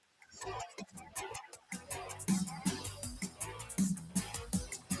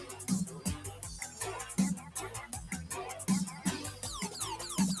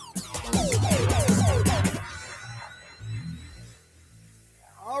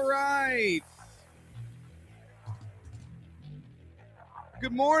All right.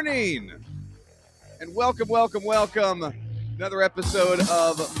 Good morning. And welcome. Another episode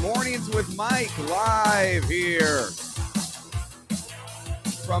of Mornings with Mike live here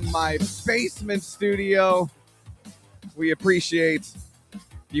from my basement studio. We appreciate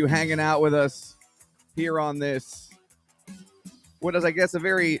you hanging out with us here on this, what is, I guess, a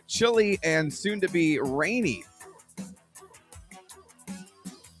very chilly and soon-to-be rainy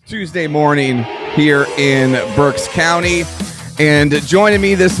Tuesday morning here in Berks County. And joining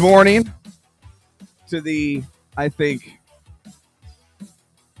me this morning to the, I think,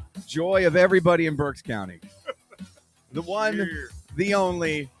 joy of everybody in Berks County, the one, the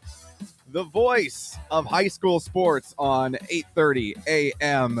only, the voice of high school sports on 8:30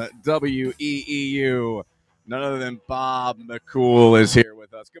 a.m. WEEU. None other than Bob McCool is here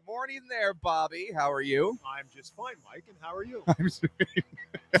with us. Good morning there, Bobby. How are you? I'm just fine, Mike. And how are you?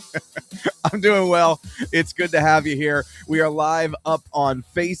 I'm doing well. It's good to have you here. We are live up on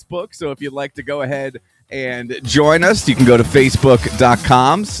Facebook, so if you'd like to go ahead and join us, you can go to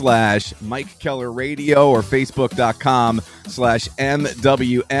facebook.com/Mike Keller Radio or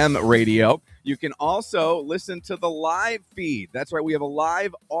facebook.com/MWM Radio. You can also listen to the live feed. That's right. We have a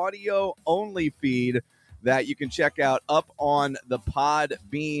live audio only feed that you can check out up on the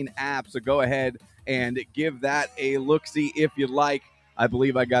Podbean app. So go ahead and give that a look-see if you'd like. I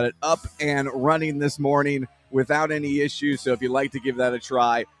believe I got it up and running this morning without any issues. So if you'd like to give that a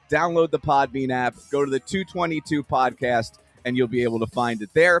try, download the Podbean app, go to the 222 podcast, and you'll be able to find it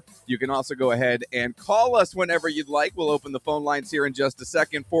there. You can also go ahead and call us whenever you'd like. We'll open the phone lines here in just a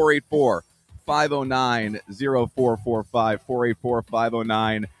second. 484-509-0445,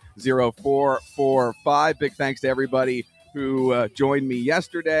 484-509-0445. Big thanks to everybody who joined me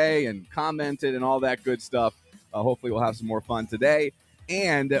yesterday and commented and all that good stuff. Hopefully we'll have some more fun today.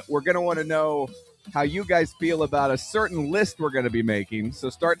 And we're going to want to know how you guys feel about a certain list we're going to be making. So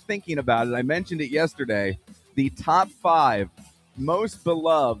start thinking about it. I mentioned it yesterday. The top 5 most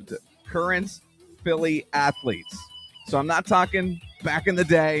beloved current Philly athletes. So I'm not talking back in the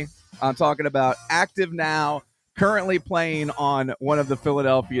day. I'm talking about active now, currently playing on one of the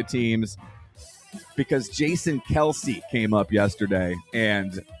Philadelphia teams, because Jason Kelce came up yesterday.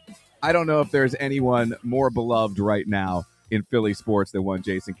 And I don't know if there's anyone more beloved right now in Philly sports than one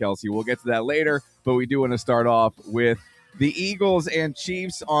Jason Kelce. We'll get to that later, but we do want to start off with the Eagles and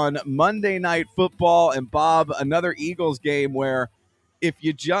Chiefs on Monday Night Football. And Bob, another Eagles game where if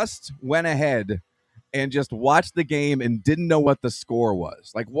you just went ahead and just watched the game and didn't know what the score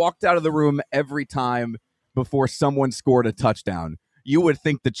was, like walked out of the room every time before someone scored a touchdown, you would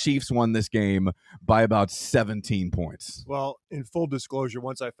think the Chiefs won this game by about 17 points. Well, in full disclosure,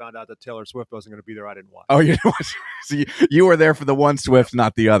 once I found out that Taylor Swift wasn't going to be there, I didn't watch. Oh, you know what? So you were there for the one Swift,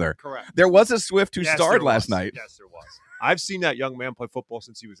 not the other. Correct. There was a Swift who starred last night. Yes, there was. I've seen that young man play football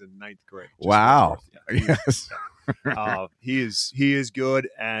since he was in 9th grade. Wow. Yeah, yes. He is good.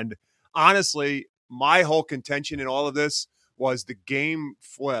 And honestly, my whole contention in all of this was the game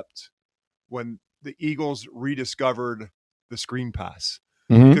flipped when the Eagles rediscovered the screen pass,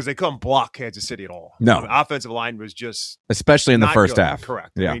 because they couldn't block Kansas City at all. No, the offensive line was just, especially in the first half.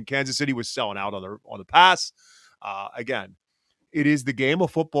 Correct. Yeah. I mean, Kansas City was selling out on the pass. Again, it is the game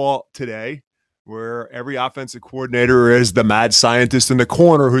of football today where every offensive coordinator is the mad scientist in the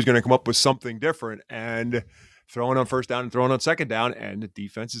corner who's going to come up with something different and throwing on first down and throwing on second down, and the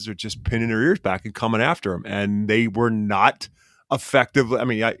defenses are just pinning their ears back and coming after them. And they were not effective. I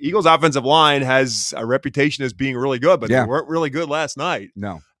mean, Eagles offensive line has a reputation as being really good, but they weren't really good last night.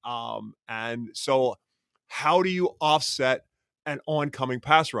 No. And so how do you offset an oncoming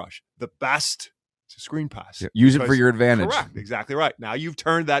pass rush? The best screen pass. Yeah, use it for your advantage. Correct. Exactly right. Now you've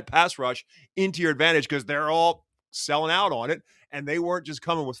turned that pass rush into your advantage because they're all selling out on it. And they weren't just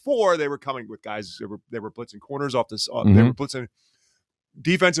coming with 4. They were coming with guys. They were blitzing corners off this. They were blitzing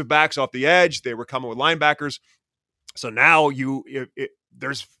defensive backs off the edge. They were coming with linebackers. So now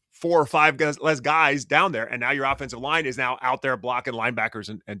there's 4 or 5 less guys down there, and now your offensive line is now out there blocking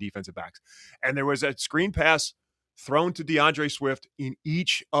linebackers and defensive backs. And there was a screen pass thrown to DeAndre Swift in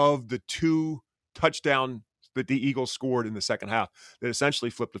each of the 2 touchdowns that the Eagles scored in the second half that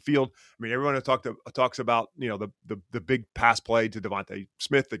essentially flipped the field. I mean, everyone talks about, the big pass play to Devontae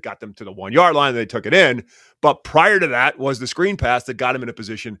Smith that got them to the 1-yard line and they took it in. But prior to that was the screen pass that got him in a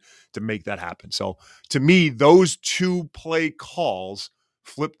position to make that happen. So to me, those 2 play calls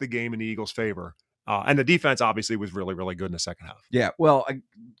flipped the game in the Eagles' favor. And the defense obviously was really, really good in the second half. Yeah, well, a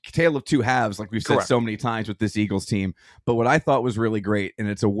tale of 2 halves, like we've said so many times with this Eagles team. But what I thought was really great, and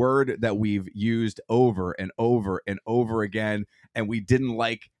it's a word that we've used over and over and over again, and we didn't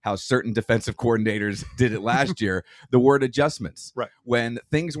like how certain defensive coordinators did it last year, the word adjustments. Right. When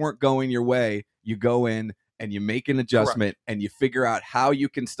things weren't going your way, you go in and you make an adjustment and you figure out how you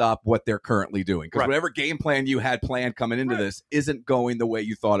can stop what they're currently doing. Because whatever game plan you had planned coming into this isn't going the way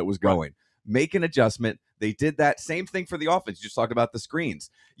you thought it was going. Make an adjustment. They did that. Same thing for the offense. You just talked about the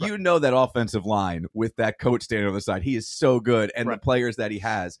screens. You know that offensive line with that coach standing on the side, he is so good. And the players that he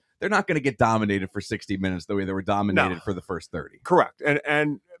has, they're not going to get dominated for 60 minutes the way they were dominated for the first 30. Correct.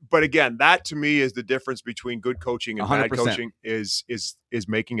 But again, that to me is the difference between good coaching and 100%. Bad coaching is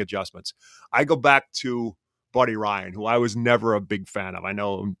making adjustments. I go back to Buddy Ryan, who I was never a big fan of. I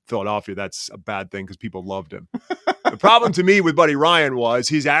know in Philadelphia that's a bad thing because people loved him. The problem to me with Buddy Ryan was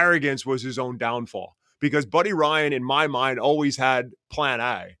his arrogance was his own downfall, because Buddy Ryan, in my mind, always had plan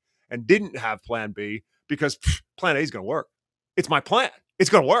A and didn't have plan B, because plan A is going to work. It's my plan. It's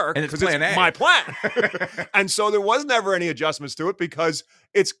going to work because it's my plan. And so there was never any adjustments to it because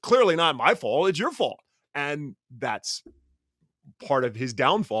it's clearly not my fault. It's your fault. And that's part of his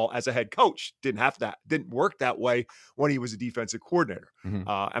downfall as a head coach. Didn't work that way when he was a defensive coordinator.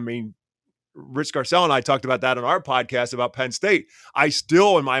 I mean, Rich Garcelle and I talked about that on our podcast about Penn State. I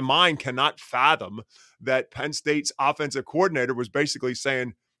still, in my mind, cannot fathom that Penn State's offensive coordinator was basically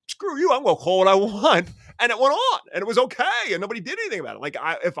saying, screw you, I'm going to call what I want. And it went on, and it was okay, and nobody did anything about it. Like,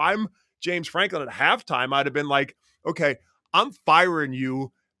 if I'm James Franklin at halftime, I'd have been like, okay, I'm firing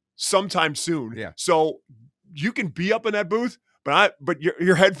you sometime soon. Yeah. So you can be up in that booth, but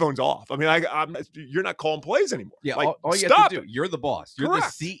your headphones off. I mean, you're not calling plays anymore. Yeah, like, all you have to do. You're the boss. You're the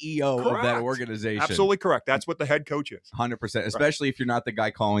CEO of that organization. Absolutely correct. That's what the head coach is. 100%. Especially if you're not the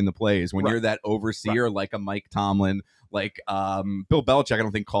guy calling the plays. When you're that overseer, like a Mike Tomlin, like Bill Belichick, I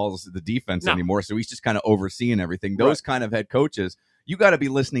don't think calls the defense anymore. So he's just kind of overseeing everything. Those kind of head coaches, you got to be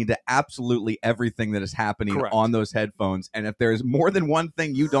listening to absolutely everything that is happening on those headphones. And if there's more than one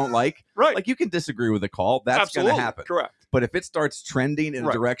thing you don't like, like you can disagree with a call. That's going to happen. Correct. But if it starts trending in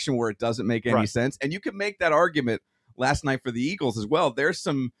a direction where it doesn't make any sense, and you can make that argument last night for the Eagles as well, there's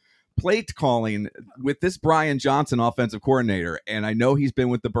some play calling with this Brian Johnson offensive coordinator. And I know he's been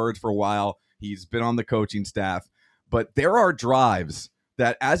with the Birds for a while. He's been on the coaching staff. But there are drives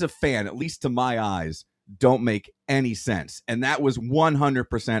that, as a fan, at least to my eyes, don't make any sense. And that was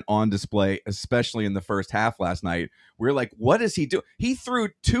 100% on display, especially in the first half last night. We're like, what does he do? He threw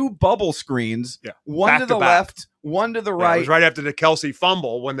 2 bubble screens, one to the left, one to the right. It was right after the Kelsey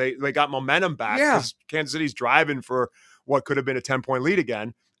fumble when they got momentum back. Because Kansas City's driving for what could have been a 10-point lead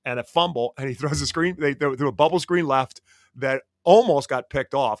again, and a fumble, and he throws a screen. They threw a bubble screen left that almost got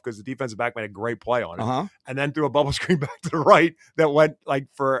picked off because the defensive back made a great play on it, and then threw a bubble screen back to the right that went like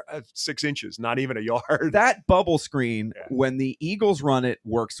for 6 inches, not even a yard. That bubble screen, when the Eagles run it,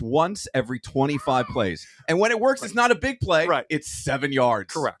 works once every 25 plays, and when it works, it's not a big play. It's 7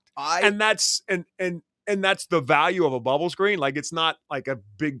 yards. Correct. And that's the value of a bubble screen. Like, it's not like a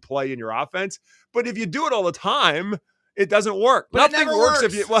big play in your offense, but if you do it all the time, it doesn't work. But nothing works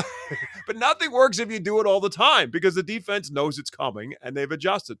if you. Well, but nothing works if you do it all the time, because the defense knows it's coming and they've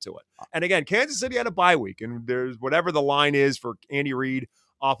adjusted to it. And again, Kansas City had a bye week, and there's whatever the line is for Andy Reid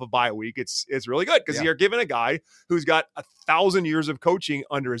off of bye week. It's really good because you're giving a guy who's got 1,000 years of coaching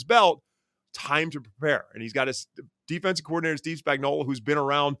under his belt time to prepare, and he's got his defensive coordinator Steve Spagnuolo, who's been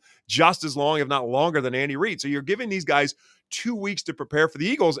around just as long, if not longer, than Andy Reid. So you're giving these guys 2 weeks to prepare for the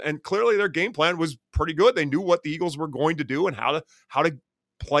Eagles, and clearly their game plan was pretty good. They knew what the Eagles were going to do and how to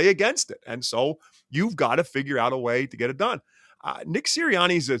play against it. And so you've got to figure out a way to get it done. Nick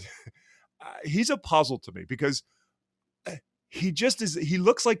Sirianni's he's a puzzle to me, because he just is. He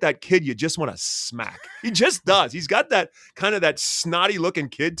looks like that kid you just want to smack. He just does. He's got that kind of that snotty looking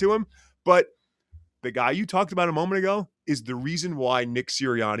kid to him. But the guy you talked about a moment ago is the reason why Nick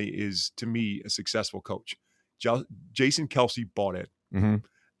Sirianni is, to me, a successful coach. Jason Kelsey bought it. When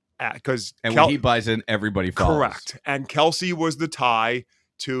he buys in, everybody follows. Correct. And Kelsey was the tie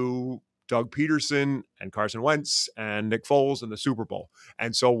to Doug Peterson and Carson Wentz and Nick Foles in the Super Bowl.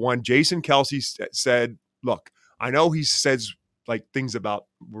 And so when Jason Kelsey said, look, I know he says like things about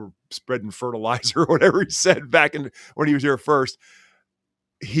we're spreading fertilizer or whatever he said back when he was here first,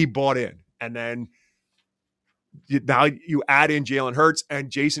 he bought in. And then now you add in Jalen Hurts, and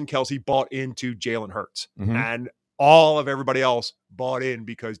Jason Kelsey bought into Jalen Hurts. And all of everybody else bought in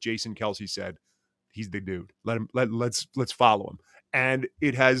because Jason Kelsey said, he's the dude. Let's follow him. And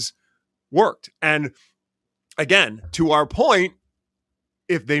it has worked. And again, to our point,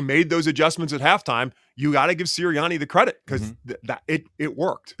 if they made those adjustments at halftime, you got to give Sirianni the credit, because it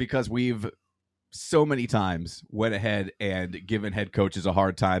worked. Because we've so many times went ahead and given head coaches a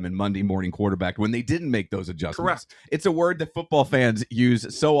hard time and Monday morning quarterback when they didn't make those adjustments. Correct. It's a word that football fans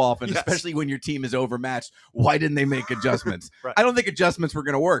use so often, Yes. especially when your team is overmatched. Why didn't they make adjustments? Right. I don't think adjustments were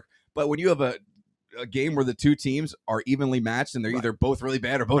going to work, but when you have a game where the two teams are evenly matched and they're either both really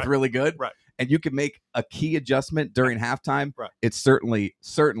bad or both really good, and you can make a key adjustment during halftime, it certainly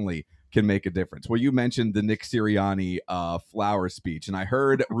can make a difference. Well, you mentioned the Nick Sirianni Flowers speech, and I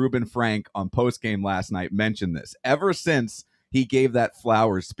heard Reuben Frank on postgame last night mention this. Ever since he gave that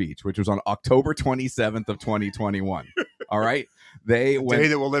Flowers speech, which was on October 27th of 2021, all right? Day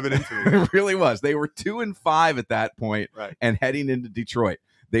that will live in infamy. It really was. They were 2-5 at that point and heading into Detroit.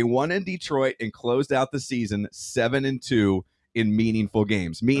 They won in Detroit and closed out the season 7-2 in meaningful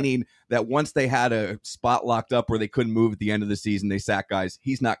games, meaning that once they had a spot locked up where they couldn't move at the end of the season, they sat guys.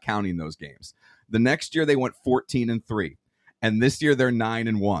 He's not counting those games. The next year they went 14-3, and this year they're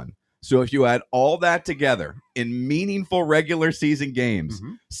 9-1. So if you add all that together in meaningful regular season games,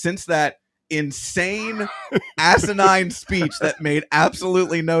 since that insane asinine speech that made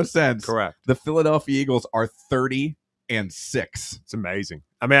absolutely no sense, the Philadelphia Eagles are 30-6. It's amazing.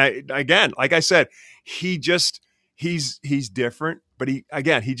 I mean, again, like I said, he's different, but he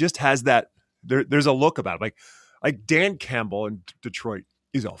just has that. There's a look about him, like Dan Campbell in Detroit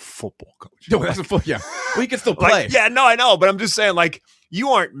is a football coach. No, that's well, he can still play. I know, but I'm just saying, like, you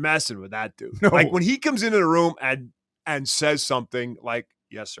aren't messing with that dude. No. Like when he comes into the room and says something like,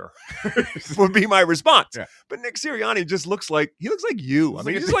 "Yes, sir," would be my response. Yeah. But Nick Sirianni just looks like you. I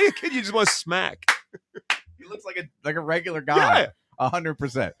mean, he's like a kid you just want to smack. He looks like a regular guy. Yeah.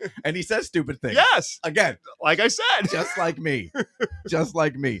 100%. And he says stupid things. Yes. Again, like I said. Just like me. Just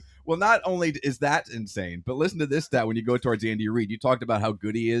like me. Well, not only is that insane, but listen to this stat when you go towards Andy Reid. You talked about how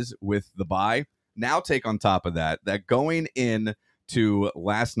good he is with the bye. Now take on top of that going in to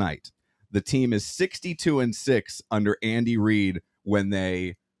last night, the team is 62-6 under Andy Reid when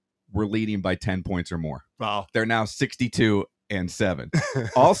they were leading by 10 points or more. Wow. They're now 62-7.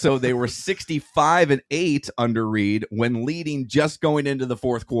 Also, they were 65-8 under Reid when leading just going into the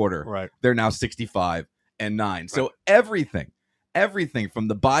fourth quarter. Right. They're now 65-9. So everything from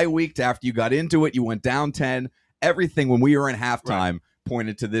the bye week to after you got into it, you went down 10. Everything when we were in halftime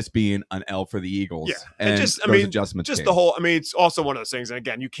pointed to this being an L for the Eagles. Yeah. And adjustments. Just the whole, it's also one of those things. And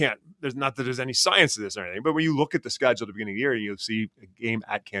again, there's not that there's any science to this or anything, but when you look at the schedule at the beginning of the year and you'll see a game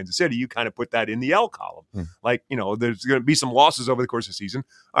at Kansas City, you kind of put that in the L column. Like, there's going to be some losses over the course of the season.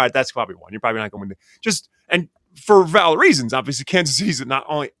 All right, that's probably one. You're probably not going to win. And for valid reasons, obviously, Kansas City is not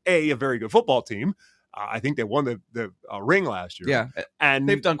only a very good football team, I think they won the ring last year. Yeah, and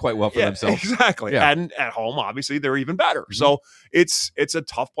they've done quite well for themselves. Exactly. Yeah. And at home, obviously, they're even better. So it's a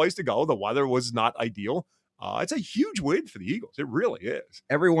tough place to go. The weather was not ideal. It's a huge win for the Eagles. It really is.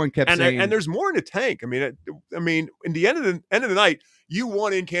 Everyone kept saying, and there's more in the tank. I mean, in the end of the night, you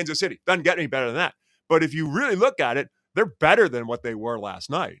won in Kansas City. Doesn't get any better than that. But if you really look at it, they're better than what they were last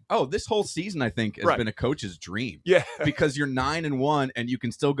night. Oh, this whole season, I think, has been a coach's dream. Yeah. Because you're 9-1 and you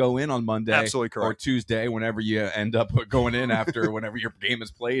can still go in on Monday or Tuesday whenever you end up going in after whenever your game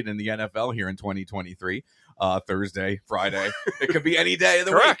is played in the NFL here in 2023. Thursday, Friday. It could be any day of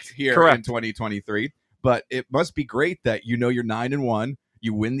the week here in 2023. But it must be great that you're 9-1.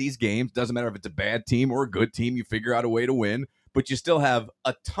 You win these games. Doesn't matter if it's a bad team or a good team. You figure out a way to win. But you still have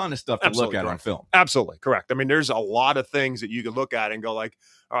a ton of stuff to look at on film. Absolutely correct. I mean, there's a lot of things that you can look at and go like,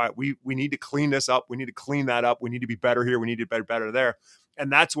 all right, we need to clean this up. We need to clean that up. We need to be better here. We need to be better there. And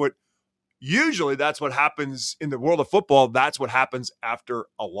that's what happens in the world of football. That's what happens after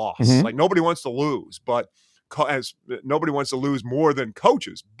a loss. Like nobody wants to lose, but as nobody wants to lose more than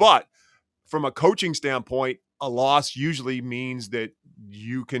coaches. But from a coaching standpoint, a loss usually means that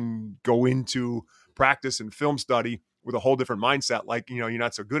you can go into practice and film study with a whole different mindset. Like, you're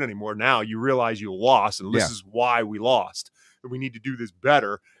not so good anymore. Now you realize you lost and this is why we lost. And we need to do this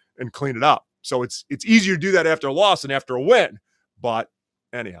better and clean it up. So it's easier to do that after a loss than after a win. But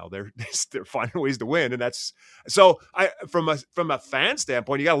anyhow, they're finding ways to win. And that's, so from a fan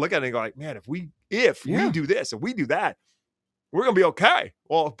standpoint, you got to look at it and go like, man, if we do this, if we do that, we're going to be okay.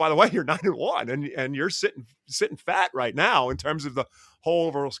 Well, by the way, you're 9-1 and you're sitting fat right now in terms of the whole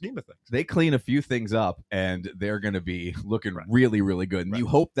overall scheme of things. They clean a few things up and they're going to be looking really, really good. And you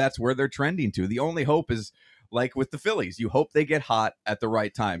hope that's where they're trending to. The only hope is like with the Phillies. You hope they get hot at the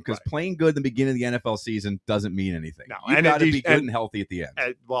right time because playing good in the beginning of the NFL season doesn't mean anything. No, you got to be good and healthy at the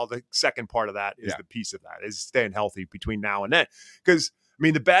end. Well, the second part of that is the piece of that is staying healthy between now and then. Because,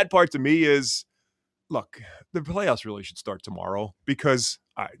 the bad part to me is, look, the playoffs really should start tomorrow because,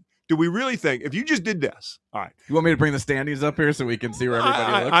 all right, do we really think if you just did this? All right. You want me to bring the standings up here so we can see where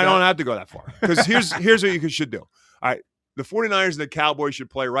everybody looks? I don't have to go that far because here's what you should do. All right. The 49ers and the Cowboys should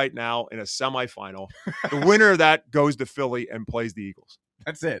play right now in a semifinal. The winner of that goes to Philly and plays the Eagles.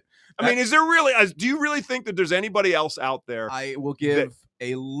 That's it. I mean, is there really? Do you really think that there's anybody else out there? I will give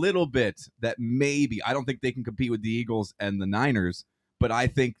a little bit that maybe. I don't think they can compete with the Eagles and the Niners, but I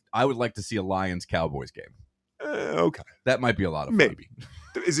think I would like to see a Lions-Cowboys game. Okay. That might be a lot of fun. Maybe.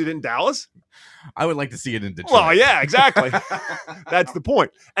 Is it in Dallas? I would like to see it in Detroit. Well, yeah, exactly. That's the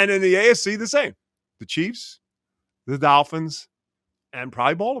point. And in the AFC, the same. The Chiefs, the Dolphins, and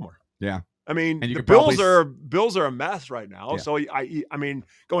probably Baltimore. Yeah. I mean, the Bills are a mess right now. Yeah. So I mean,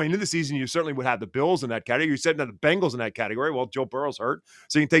 going into the season, you certainly would have the Bills in that category. You're setting the Bengals in that category. Well, Joe Burrow's hurt,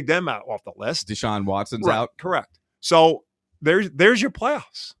 so you can take them out off the list. Deshaun Watson's out. Correct. So there's your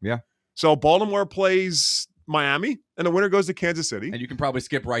playoffs. Yeah. So Baltimore plays Miami, and the winner goes to Kansas City. And you can probably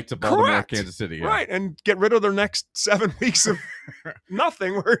skip right to Baltimore, Kansas City. Yeah. Right, and get rid of their next 7 weeks of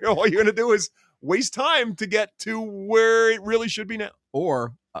nothing, where all you're going to do is waste time to get to where it really should be now.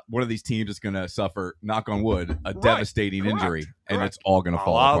 Or one of these teams is going to suffer, knock on wood, a devastating injury, and it's all going to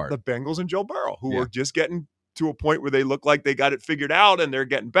fall apart. The Bengals and Joe Burrow, who are just getting to a point where they look like they got it figured out, and they're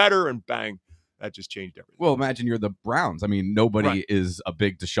getting better, and bang, that just changed everything. Well, imagine you're the Browns. I mean, nobody is a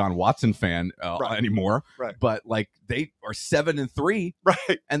big Deshaun Watson fan anymore. Right. But like they are 7-3,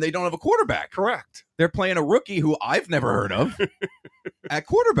 right, and they don't have a quarterback. Correct. They're playing a rookie who I've never heard of at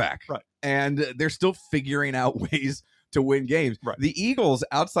quarterback. Right. And they're still figuring out ways to win games. Right. The Eagles,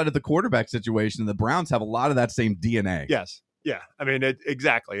 outside of the quarterback situation, the Browns have a lot of that same DNA. Yes. Yeah. I mean,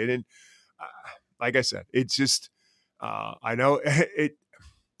 exactly. And like I said, it's just I know it.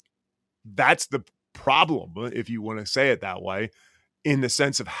 That's the problem, if you want to say it that way, in the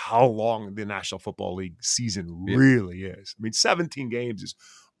sense of how long the National Football League season really is. I mean, 17 games is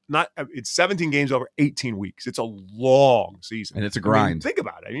not. It's 17 games over 18 weeks. It's a long season, and it's a grind. I mean, think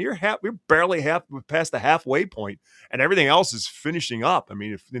about it. I mean, you're barely past the halfway point, and everything else is finishing up. I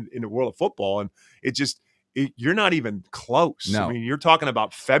mean, in the world of football, and you're not even close. No. I mean, you're talking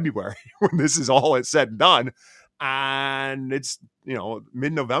about February when this is all said and done. And it's,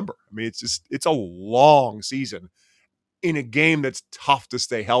 mid-November. I mean, it's a long season in a game that's tough to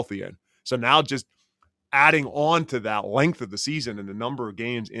stay healthy in. So now just adding on to that length of the season and the number of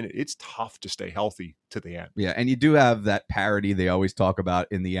games in it, it's tough to stay healthy to the end. Yeah, and you do have that parity they always talk about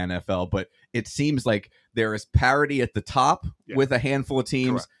in the NFL, but it seems like there is parity at the top with a handful of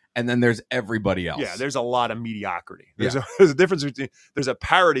teams. Correct. And then there's everybody else. Yeah, there's a lot of mediocrity. There's a difference between there's a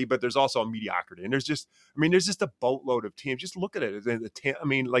parity, but there's also a mediocrity. And there's just a boatload of teams. Just look at it.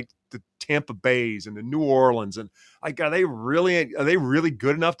 Like the Tampa Bays and the New Orleans, and like, are they really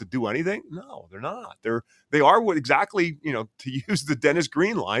good enough to do anything? No, they're not. They are what exactly, to use the Dennis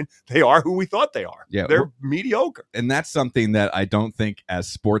Green line, they are who we thought they are. Yeah, they're mediocre. And that's something that I don't think as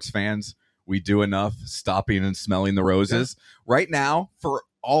sports fans we do enough, stopping and smelling the roses. Right now, for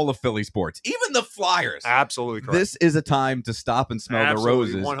all of Philly sports, even the Flyers. Absolutely correct. This is a time to stop and smell the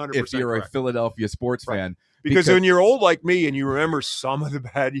roses 100% if you're correct. A Philadelphia sports fan. Because when you're old like me and you remember some of the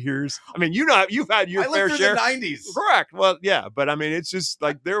bad years, I mean, you've had your fair share. I lived through the 90s. Correct. Well, yeah, but I mean, it's just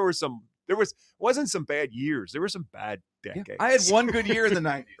like there wasn't some bad years. There were some bad decades. Yeah, I had one good year in the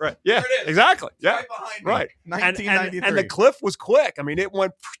 90s. Right. Yeah, exactly. It's right behind me. Right. 1993. And the cliff was quick. I mean, it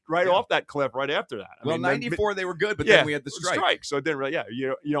went right off that cliff right after that. Well, 94 they were good, but then we had the strike. So it didn't really,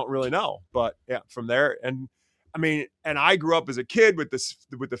 you don't really know. But yeah, from there, and I mean, and I grew up as a kid with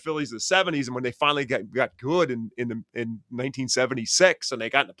the Phillies of the 70s, and when they finally got good in 1976, and they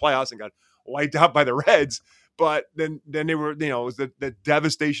got in the playoffs and got wiped out by the Reds. But then they were, it was the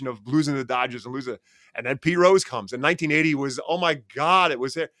devastation of losing the Dodgers and and then Pete Rose comes. And 1980 was, oh my God, it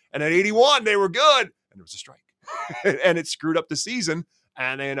was there. And in 81, they were good. And there was a strike. And it screwed up the season.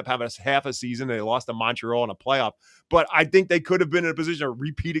 And they ended up having half a season. They lost to Montreal in a playoff. But I think they could have been in a position to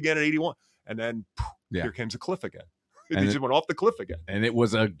repeat again at 81. And then here comes a cliff again. They just went off the cliff again. And it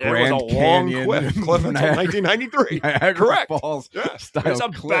was a Grand Canyon. Long cliff until 1993. Correct. Falls style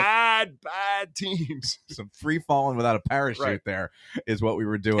some cliff. Bad teams. Some free falling without a parachute there is what we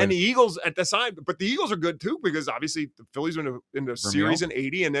were doing. And the Eagles at the time, but the Eagles are good too, because obviously the Phillies were in the series in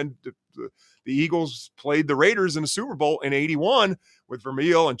 80, and then the Eagles played the Raiders in the Super Bowl in 81 with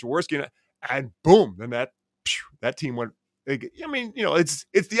Vermeil and Jaworski, and boom, then that team went. I mean, it's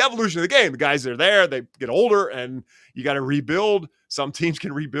the evolution of the game. The guys are there, they get older, and you got to rebuild. Some teams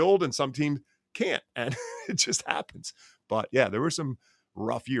can rebuild and some teams can't, and it just happens. But yeah, there were some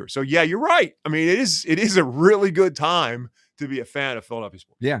rough years. So yeah, you're right. I mean, it is a really good time to be a fan of Philadelphia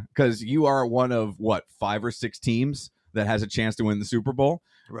sports. Yeah, because you are one of 5 or 6 teams that has a chance to win the Super Bowl.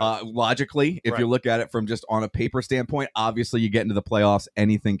 Logically, if you look at it from just on a paper standpoint, obviously you get into the playoffs,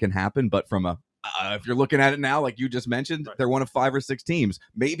 anything can happen. But from a if you're looking at it now, like you just mentioned, they're one of 5 or 6 teams,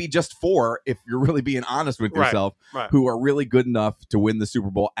 maybe just 4, if you're really being honest with yourself, who are really good enough to win the Super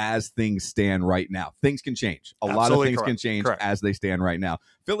Bowl as things stand right now. Things can change. A lot of things can change as they stand right now.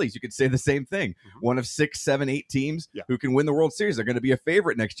 Phillies, you could say the same thing. One of 6, 7, 8 teams who can win the World Series. They're going to be a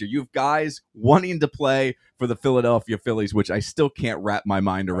favorite next year. You have guys wanting to play for the Philadelphia Phillies, which I still can't wrap my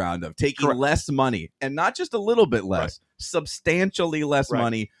mind around of taking less money, and not just a little bit less, substantially less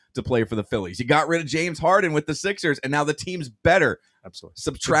money to play for the Phillies. You got rid of James Harden with the Sixers, and now the team's better. Absolutely.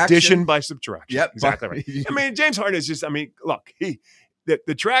 Subtraction. Addition by subtraction. Yep. Exactly right. I mean, James Harden is just, I mean, look,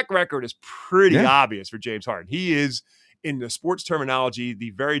 the track record is pretty obvious for James Harden. He is, in the sports terminology,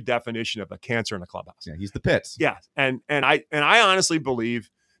 the very definition of a cancer in a clubhouse. Yeah, he's the pits. Yeah. And I honestly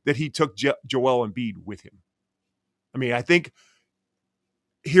believe that he took Joel Embiid with him. I mean, I think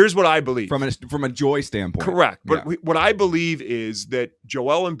here's what I believe. From a joy standpoint. Correct. But what I believe is that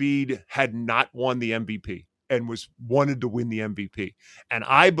Joel Embiid had not won the MVP and wanted to win the MVP. And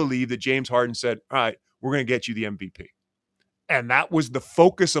I believe that James Harden said, all right, we're going to get you the MVP. And that was the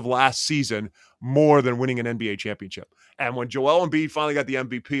focus of last season more than winning an NBA championship. And when Joel Embiid finally got the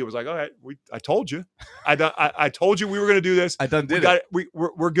MVP, it was like, all right, I told you. I told you we were going to do this.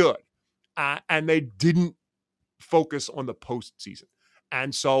 We're good. And they didn't focus on the postseason.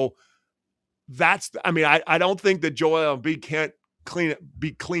 And so I don't think that Joel Embiid can't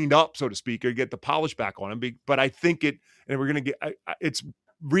be cleaned up, so to speak, or get the polish back on him. But I think and we're going to get, it's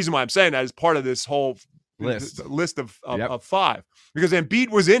reason why I'm saying that is part of this whole list of 5, because Embiid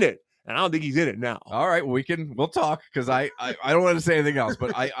was in it, and I don't think he's in it now. All right, we'll talk, because I don't want to say anything else,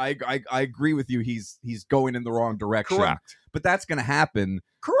 but I agree with you. He's going in the wrong direction. Correct. But that's going to happen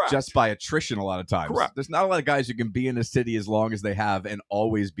just by attrition a lot of times. Correct. There's not a lot of guys who can be in a city as long as they have and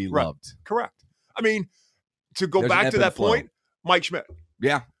always be loved. Correct. I mean, to go back to that point, Mike Schmidt.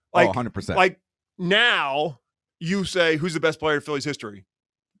 Yeah. 100%. Like now you say, who's the best player in Phillies history?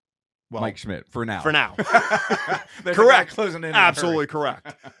 Well, Mike Schmidt, for now. Correct. Closing in. Absolutely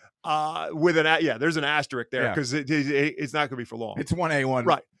correct. There's an asterisk there, because it's not going to be for long. It's 1A, 1.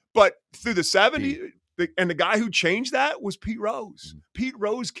 Right. But through the 70s, and the guy who changed that was Pete Rose. Mm-hmm. Pete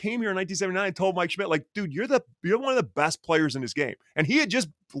Rose came here in 1979 and told Mike Schmidt, like, dude, you're one of the best players in this game. And he had just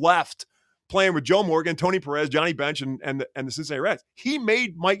left playing with Joe Morgan, Tony Perez, Johnny Bench, and the Cincinnati Reds. He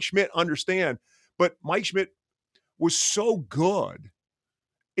made Mike Schmidt understand, but Mike Schmidt was so good,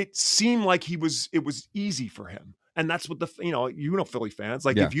 it seemed like it was easy for him. And that's what Philly fans,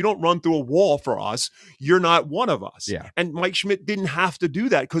 like, if you don't run through a wall for us, you're not one of us. Yeah. And Mike Schmidt didn't have to do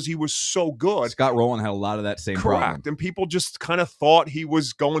that because he was so good. Scott Rowland had a lot of that same problem. And people just kind of thought he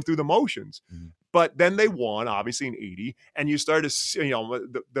was going through the motions. Mm-hmm. But then they won, obviously, in 80. And you started to see,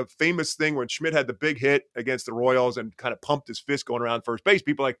 the famous thing when Schmidt had the big hit against the Royals and kind of pumped his fist going around first base.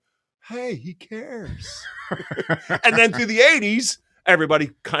 People like, hey, he cares. And then through the 80s,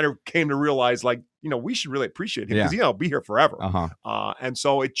 everybody kind of came to realize, like, we should really appreciate him, because he'll be here forever. And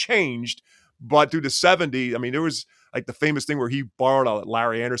so it changed. But through the 70s, I mean, there was like the famous thing where he borrowed a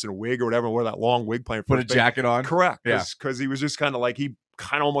Larry Anderson wig or whatever, wore that long wig playing for a jacket on. Correct. Because he was just kind of like, he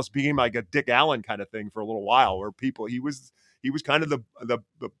kind of almost became like a Dick Allen kind of thing for a little while, where he was kind of the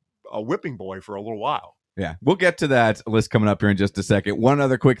whipping boy for a little while. Yeah, we'll get to that list coming up here in just a second. One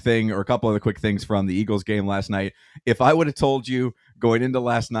other quick thing, or a couple other quick things from the Eagles game last night. If I would have told you going into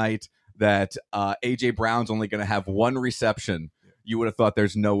last night that A.J. Brown's only going to have 1 reception, you would have thought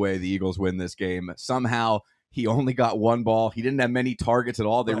there's no way the Eagles win this game. Somehow, he only got 1 ball. He didn't have many targets at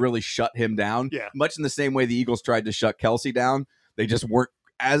all. They really shut him down. Yeah. Much in the same way the Eagles tried to shut Kelsey down. They just weren't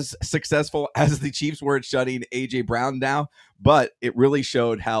as successful as the Chiefs were at shutting A.J. Brown down. But it really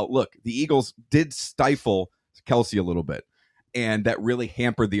showed how, look, the Eagles did stifle Kelsey a little bit, and that really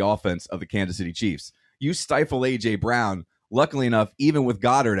hampered the offense of the Kansas City Chiefs. You stifle A.J. Brown, luckily enough, even with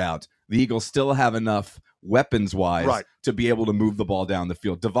Goddard out, the Eagles still have enough weapons-wise to be able to move the ball down the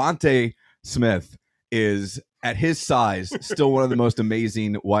field. Devontae Smith is, at his size, still one of the most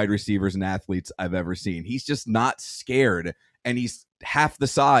amazing wide receivers and athletes I've ever seen. He's just not scared, and he's half the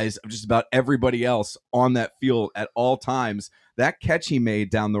size of just about everybody else on that field at all times. That catch he made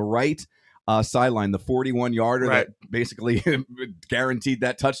down the right sideline, the 41-yarder that basically guaranteed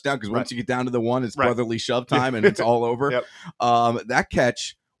that touchdown, because once you get down to the 1, it's brotherly shove time and it's all over. That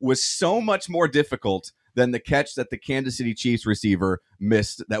catch was so much more difficult than the catch that the Kansas City Chiefs receiver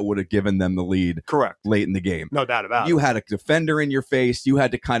missed that would have given them the lead late in the game. No doubt about it. You had a defender in your face. You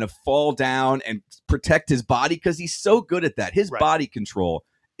had to kind of fall down and protect his body, because he's so good at that. His body control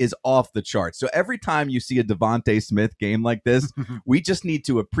is off the charts. So every time you see a Devontae Smith game like this, we just need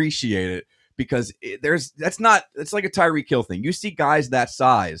to appreciate it, because it's like a Tyreek Hill thing. You see guys that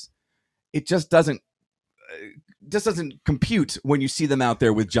size, it just doesn't compute when you see them out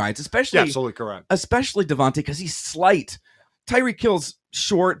there with giants, especially absolutely correct. Especially Devontae, because he's slight. Tyreek Hill's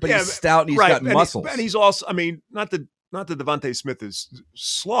short, but he's stout and he's got muscles. And he's also, I mean, not that Devontae Smith is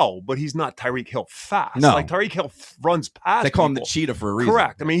slow, but he's not Tyreek Hill fast. No. Like Tyreek Hill runs past. They call people. him the cheetah for a reason.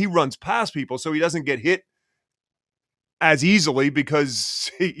 Correct. I mean, he runs past people, so he doesn't get hit as easily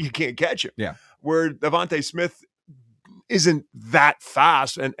because you can't catch him. Yeah. Where Devontae Smith isn't that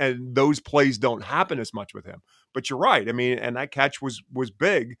fast, and those plays don't happen as much with him. But you're right. I mean, and that catch was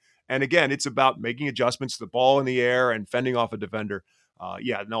big. And again, it's about making adjustments to the ball in the air and fending off a defender.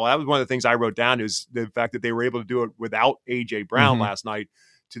 That was one of the things I wrote down, is the fact that they were able to do it without A.J. Brown last night.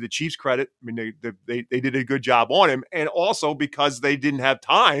 To the Chiefs' credit, I mean, they did a good job on him. And also because they didn't have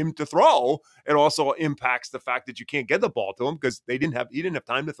time to throw, it also impacts the fact that you can't get the ball to him because he didn't have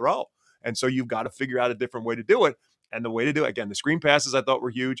time to throw. And so you've got to figure out a different way to do it. And the way to do it, again, the screen passes I thought were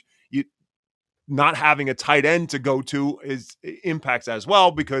huge. Not having a tight end to go to impacts as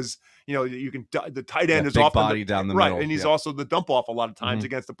well, because the tight end is often body down the middle, and he's also the dump off a lot of times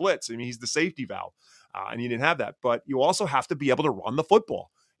against the blitz. I mean, he's the safety valve, and you didn't have that. But you also have to be able to run the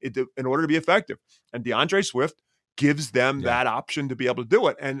football in order to be effective. And DeAndre Swift gives them that option to be able to do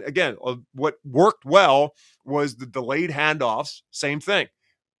it. And again, what worked well was the delayed handoffs. Same thing,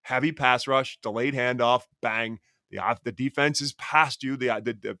 heavy pass rush, delayed handoff, bang. The defense is past you.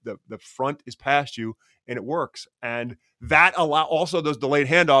 The front is past you, and it works. And that also those delayed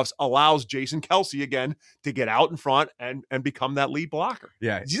handoffs allows Jason Kelce again to get out in front and become that lead blocker.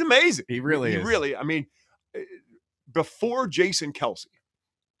 Yeah, he's amazing. He really is. Really, I mean, before Jason Kelce,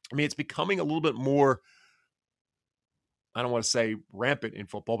 I mean, it's becoming a little bit more. I don't want to say rampant in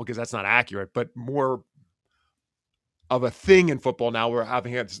football because that's not accurate, but more of a thing in football now. We're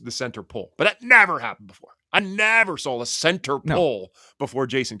having the center pull, but that never happened before. I never saw a center pull before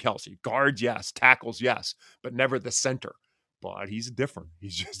Jason Kelce. Guards, yes. Tackles, yes. But never the center. But he's different.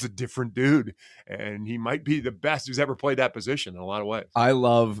 He's just a different dude. And he might be the best who's ever played that position in a lot of ways. I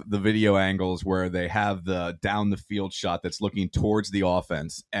love the video angles where they have the down the field shot that's looking towards the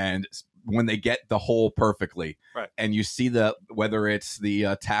offense. And when they get the hole perfectly, and you see whether it's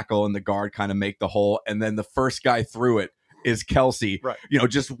the tackle and the guard kind of make the hole, and then the first guy through it is Kelce,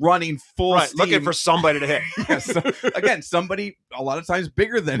 just running full steam. Looking for somebody to hit. Yes. Again, somebody a lot of times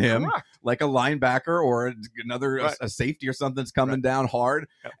bigger than him, like a linebacker or another a safety or something's coming down hard,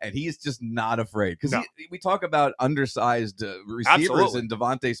 and he's just not afraid. Because we talk about undersized receivers and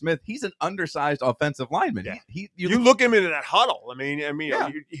Devontae Smith. He's an undersized offensive lineman. Yeah. You look him into that huddle. I mean,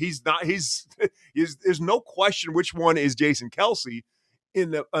 he's not. There's no question which one is Jason Kelce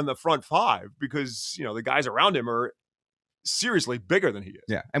in the front five, because the guys around him are seriously bigger than he is.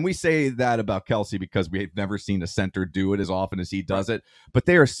 Yeah, and we say that about Kelce because we've never seen a center do it as often as he does it, but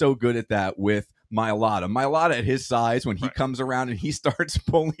they are so good at that with Mailata at his size, when he comes around and he starts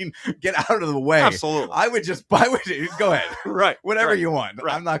pulling, get out of the way. Absolutely. I would go ahead. Whatever you want.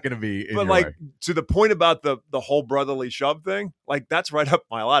 I'm not going to be in but your way. To the point about the whole brotherly shove thing, that's right up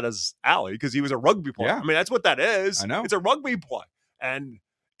Mailata's alley, because he was a rugby player. Yeah. I mean, that's what that is. I know. It's a rugby play. And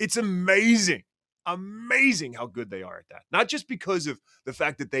it's amazing how good they are at that. Not just because of the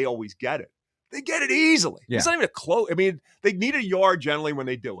fact that they always get it. They get it easily. Yeah. It's not even a close. I mean, they need a yard generally when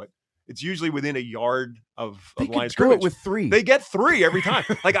they do it. It's usually within a yard of line of scrimmage. It with 3. They get 3 every time.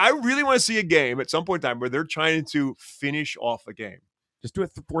 I really want to see a game at some point in time where they're trying to finish off a game. Just do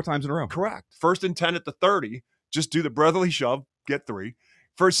it 4 times in a row. Correct. 1st and 10 at the 30. Just do the brotherly shove, get 3.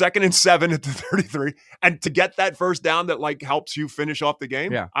 For 2nd and 7 at the 33, and to get that first down that helps you finish off the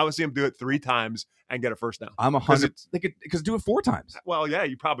game. Yeah, I would see him do it 3 times and get a first down. I'm 100. They could do it 4 times. Well, yeah,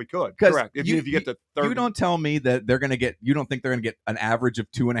 you probably could. Correct. If you get the 30, you don't tell me that they're going to get. You don't think they're going to get an average of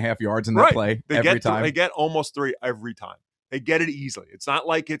 2.5 yards in that play every time? They get almost 3 every time. They get it easily. It's not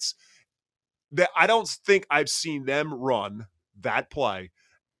like it's that. I don't think I've seen them run that play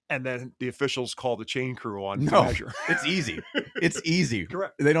and then the officials call the chain crew on to measure. It's easy. It's easy.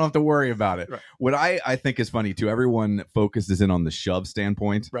 Correct. They don't have to worry about it. Right. What I think is funny, too, everyone focuses in on the shove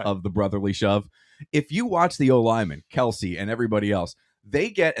standpoint of the brotherly shove. If you watch the O-lineman, Kelce, and everybody else, they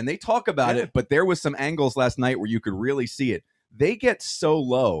get, and they talk about it, but there was some angles last night where you could really see it. They get so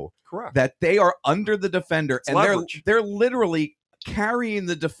low that they are under the defender, and they're literally carrying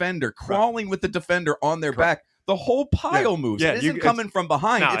the defender, crawling with the defender on their back. the whole pile moves. Yeah, it isn't coming from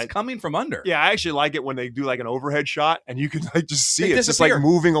behind. It's coming from under. Yeah, I actually like it when they do like an overhead shot and you can like just see They it's disappear. just like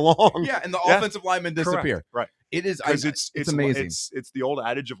moving along. Yeah, and the offensive linemen disappear. Correct. Right. It is. It's amazing. It's the old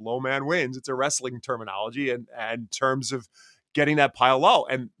adage of low man wins. It's a wrestling terminology and terms of getting that pile low.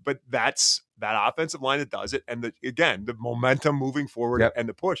 But that's that offensive line that does it. And the momentum moving forward and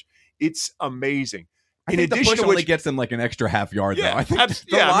the push. It's amazing. I think the push only gets them like an extra half yard, though. I think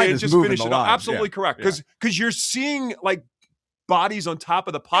the line is just moving finish the it line. up. Absolutely correct. Because you're seeing like bodies on top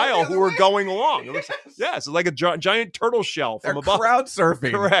of the pile who are going along. It's like a giant turtle shell from above. Crowd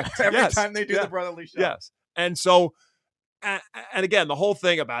surfing. Correct. Every time they do the brotherly shove. Yes. And so, and again, the whole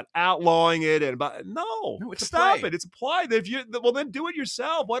thing about outlawing it and stop it. It's applied. Then do it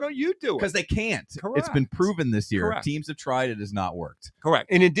yourself. Why don't you do it? Because they can't. Correct. It's been proven this year. Correct. Teams have tried. It has not worked. Correct.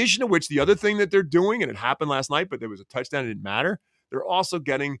 In addition to which, the other thing that they're doing, and it happened last night, but there was a touchdown. It didn't matter. They're also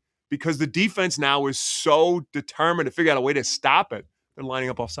getting, because the defense now is so determined to figure out a way to stop it, they're lining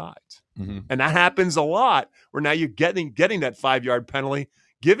up off sides. Mm-hmm. And that happens a lot where now you're getting that 5-yard penalty,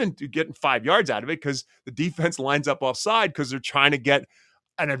 getting 5 yards out of it because the defense lines up offside because they're trying to get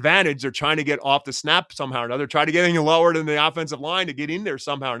an advantage. They're trying to get off the snap somehow or another, try to get any lower than the offensive line to get in there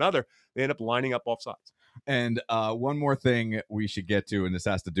somehow or another. They end up lining up offsides. And one more thing we should get to, and this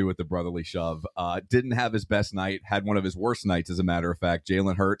has to do with the brotherly shove. Didn't have his best night, had one of his worst nights, as a matter of fact,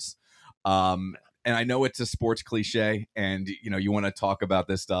 Jalen Hurts. And I know it's a sports cliche, and you want to talk about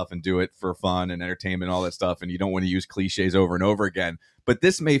this stuff and do it for fun and entertainment and all that stuff, and you don't want to use cliches over and over again. But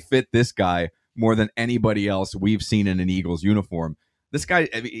this may fit this guy more than anybody else we've seen in an Eagles uniform. This guy,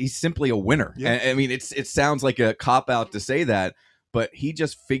 he's simply a winner. Yeah. It sounds like a cop-out to say that, but he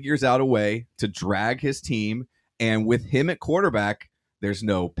just figures out a way to drag his team, and with him at quarterback, there's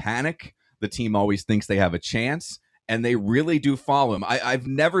no panic. The team always thinks they have a chance. And they really do follow him. I've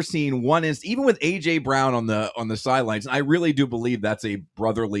never seen one even with A.J. Brown on the sidelines. I really do believe that's a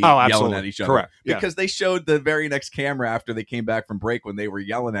brotherly yelling at each other. Correct. Because they showed the very next camera after they came back from break when they were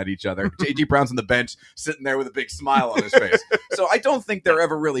yelling at each other. A.J. Brown's on the bench sitting there with a big smile on his face. So I don't think they're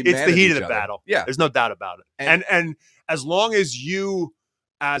ever really mad at each other. It's the heat of the battle. Yeah. There's no doubt about it. And as long as you,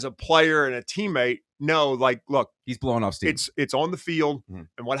 as a player and a teammate, know, like, look, he's blowing off steam. It's on the field,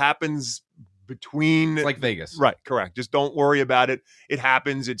 and what happens between, it's like Vegas, right? Correct. Just don't worry about it. It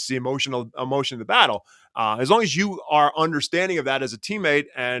happens. It's the emotion of the battle. As long as you are understanding of that as a teammate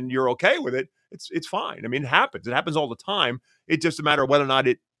and you're okay with it, it's fine. I mean, it happens. It happens all the time. It's just a matter of whether or not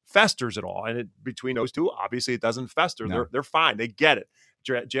it festers at all. And between those two, obviously, it doesn't fester. No. They're fine. They get it.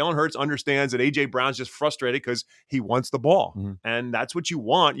 Jalen Hurts understands that A.J. Brown's just frustrated because he wants the ball. Mm-hmm. And that's what you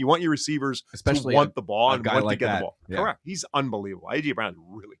want. You want your receivers especially to want the ball and guy want like to get that. the ball. Yeah. Correct. He's unbelievable. A.J. Brown is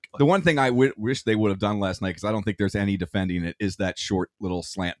really good. The one thing I wish they would have done last night, because I don't think there's any defending it, is that short little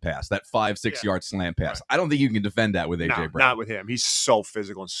slant pass, that 5-6 yard slant pass. Right. I don't think you can defend that with A.J. Brown. Not with him. He's so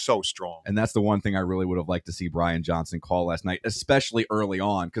physical and so strong. And that's the one thing I really would have liked to see Brian Johnson call last night, especially early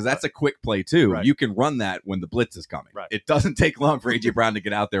on, because that's a quick play too. Right. You can run that when the blitz is coming. Right. It doesn't take long for A.J. Brown to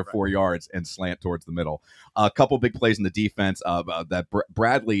get out there 4 yards and slant towards the middle. A couple big plays in the defense. That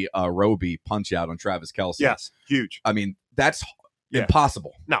Bradley Roby punch out on Travis Kelce. Yes, huge. I mean, that's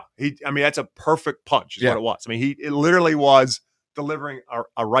impossible. No, that's a perfect punch is what it was. I mean, it literally was delivering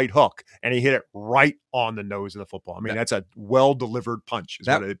a right hook, and he hit it right on the nose of the football. I mean, that's a well-delivered punch.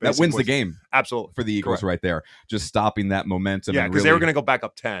 That wins the game. Absolutely. For the Eagles right there. Just stopping that momentum. Yeah, because they were going to go back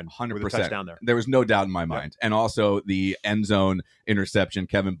up 10. 100%. With a touchdown there. There was no doubt in my mind. And also the end zone interception,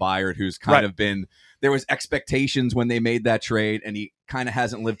 Kevin Byard, who's kind of been – there was expectations when they made that trade, and he kind of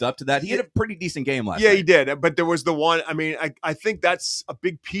hasn't lived up to that. He had a pretty decent game last night. Yeah, he did. But there was the one – I mean, I think that's a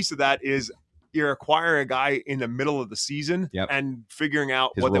big piece of that is – you're acquiring a guy in the middle of the season and figuring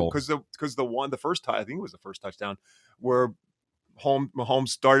out his what role. Because the first time, I think it was the first touchdown where Mahomes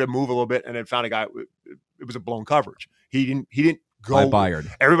started to move a little bit and then found a guy. It was a blown coverage. He didn't go. Byard.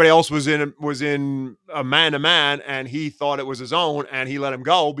 Everybody else was in a man-to-man, and he thought it was his own, and he let him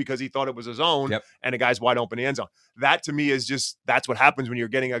go because he thought it was his own, and the guy's wide open in the end zone. That, to me, is just that's what happens when you're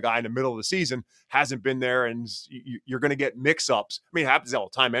getting a guy in the middle of the season, hasn't been there, and you're going to get mix-ups. I mean, it happens all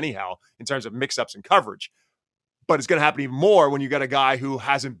the time anyhow in terms of mix-ups and coverage, but it's going to happen even more when you got a guy who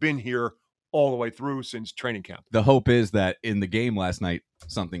hasn't been here all the way through since training camp. The hope is that in the game last night,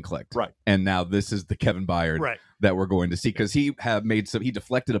 something clicked. Right. And now this is the Kevin Byard that we're going to see, because he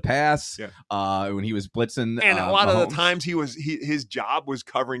deflected a pass when he was blitzing. And a lot Mahomes. of the times his job was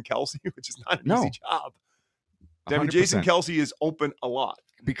covering Kelce, which is not an easy job. Jason Kelce is open a lot.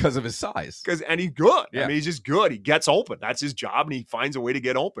 Because of his size. And he's good. Yeah. I mean, he's just good. He gets open. That's his job, and he finds a way to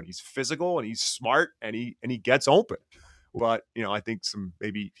get open. He's physical, and he's smart, and he gets open. But, I think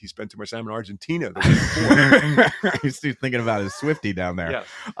maybe he spent too much time in Argentina the week before. He's thinking about his Swiftie down there. Yes.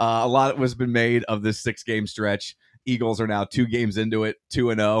 A lot was been made of this 6-game stretch. Eagles are now 2 games into it,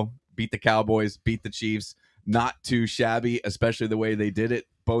 2-0, beat the Cowboys, beat the Chiefs. Not too shabby, especially the way they did it.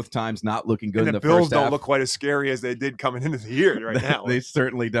 Both times not looking good in the Bills first half. don't look quite as scary as they did coming into the year right now. They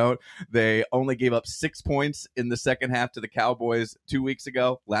certainly don't. They only gave up 6 points in the second half to the Cowboys 2 weeks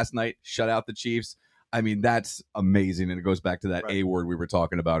ago. Last night, shut out the Chiefs. I mean, that's amazing. And it goes back to that A word we were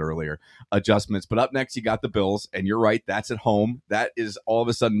talking about earlier, adjustments. But up next, you got the Bills. And you're right, that's at home. That is all of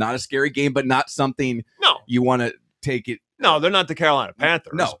a sudden not a scary game, but not something you want to take it. No, they're not the Carolina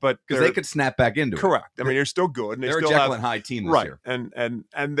Panthers. No, but because they could snap back into it. Correct. I mean, they're still good. And they're a Jekyll and Hyde team this year. And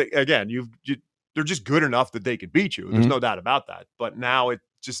again, they're just good enough that they could beat you. There's no doubt about that. But now it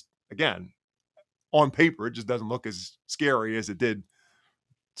just, again, on paper, it just doesn't look as scary as it did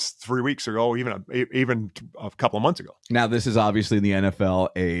 3 weeks ago, even a couple of months ago. Now, this is obviously in the NFL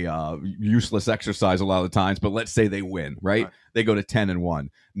a useless exercise a lot of the times, but let's say they win, right? They go to 10-1.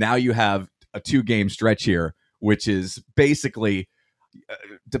 Now you have a 2-game stretch here, which is basically,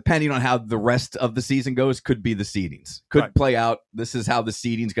 depending on how the rest of the season goes, could be the seedings. Could play out. This is how the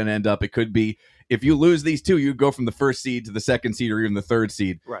seeding's going to end up. It could be, if you lose these 2, you go from the 1st seed to the 2nd seed or even the 3rd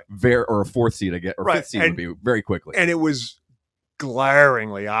seed. Or a 4th seed, I guess, or 5th seed would be very quickly. And it was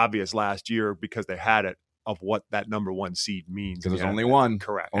glaringly obvious last year because they had it of what that number 1 seed means. Because there's only one.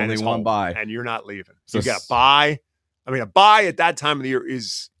 Correct. Only one bye. And you're not leaving. So you got a bye. I mean, a bye at that time of the year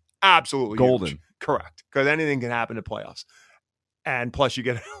is absolutely golden. Huge. Correct. Because anything can happen in playoffs. And plus you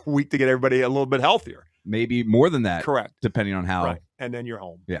get a week to get everybody a little bit healthier. Maybe more than that. Correct. Depending on how. And then you're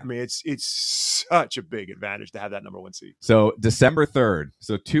home. Yeah. I mean, it's such a big advantage to have that number 1 seed. So December 3rd.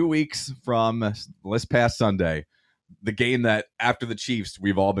 So 2 weeks from this past Sunday, the game that after the Chiefs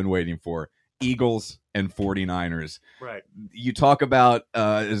we've all been waiting for, Eagles and 49ers. Right. You talk about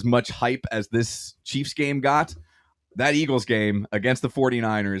as much hype as this Chiefs game got. That Eagles game against the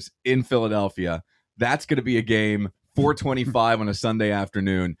 49ers in Philadelphia, that's going to be a game, 4:25 on a Sunday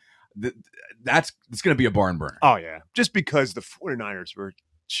afternoon. It's going to be a barn burner. Oh, yeah. Just because the 49ers were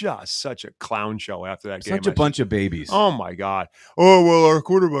just such a clown show after that game. Such a bunch of babies. Oh, my God. Oh, well, our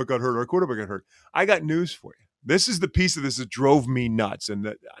quarterback got hurt. I got news for you. This is the piece of this that drove me nuts. And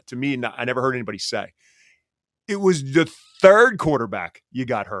that, to me, I never heard anybody say. It was the 3rd quarterback you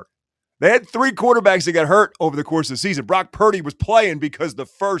got hurt. They had 3 quarterbacks that got hurt over the course of the season. Brock Purdy was playing because the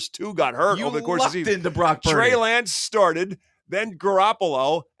first 2 got hurt over the course of the season. Into Brock Purdy. Trey Lance started, then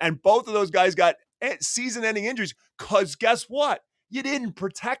Garoppolo, and both of those guys got season-ending injuries because guess what? You didn't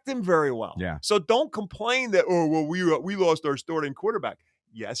protect him very well. Yeah. So don't complain that, we lost our starting quarterback.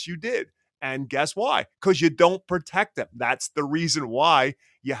 Yes, you did. And guess why? Because you don't protect him. That's the reason why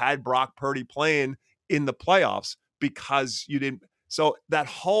you had Brock Purdy playing in the playoffs, because you didn't. So that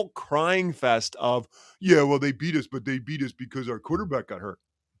whole crying fest of, they beat us, but they beat us because our quarterback got hurt.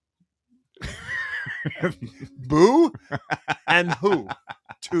 Boo? And who?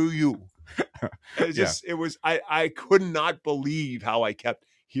 To you. I could not believe how I kept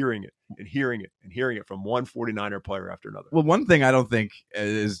hearing it and hearing it and hearing it from one 49er player after another. Well, one thing I don't think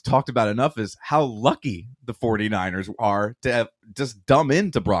is talked about enough is how lucky the 49ers are to have just dumb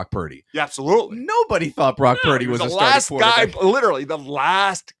into Brock Purdy. Yeah, absolutely. Nobody thought Brock Purdy was the a last starting guy, literally the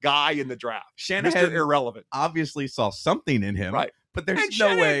last guy in the draft. Shanahan Mr. Irrelevant obviously saw something in him, right? But there's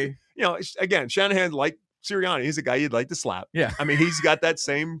no way. Again, Shanahan, like Sirianni, he's a guy you'd like to slap. Yeah. I mean, he's got that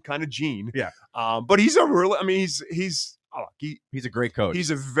same kind of gene. Yeah. But he's he's a great coach. He's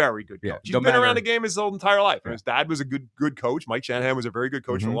a very good coach. Yeah. He's been around the game his whole entire life. Yeah. His dad was a good coach. Mike Shanahan was a very good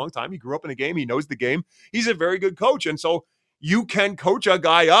coach for a long time. He grew up in the game. He knows the game. He's a very good coach. And so you can coach a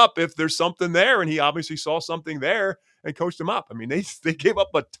guy up if there's something there. And he obviously saw something there and coached him up. I mean, they gave up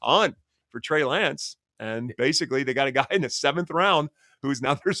a ton for Trey Lance. And basically they got a guy in the 7th round who is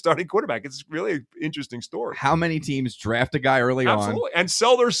now their starting quarterback. It's really an interesting story. How many teams draft a guy early on? And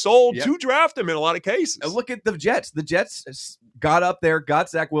sell their soul to draft him in a lot of cases. Look at the Jets. The Jets got up there, got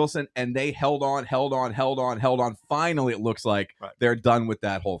Zach Wilson, and they held on. Finally, it looks like they're done with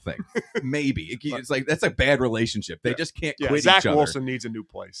that whole thing. Maybe. It's like that's a bad relationship. They just can't quit Zach each other. Wilson needs a new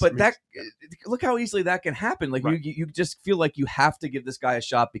place. But look how easily that can happen. Like you just feel like you have to give this guy a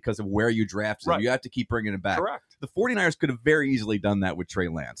shot because of where you drafted him. You have to keep bringing him back. Correct. The 49ers could have very easily done that with Trey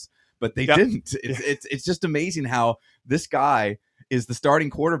Lance, but they didn't. It's just amazing how this guy is the starting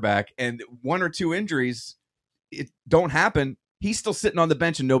quarterback, and 1 or 2 injuries don't happen. He's still sitting on the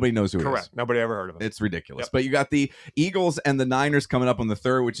bench and nobody knows who he is. Correct. Nobody ever heard of him. It's ridiculous. But you got the Eagles and the Niners coming up on the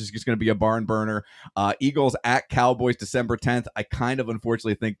 3rd, which is just going to be a barn burner. Eagles at Cowboys December 10th. I kind of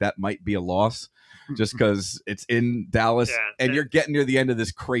unfortunately think that might be a loss just because it's in Dallas and you're getting near the end of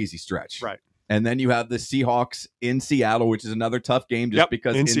this crazy stretch. Right. And then you have the Seahawks in Seattle, which is another tough game just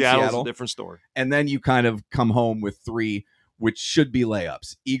because in Seattle is a different story. And then you kind of come home with 3 which should be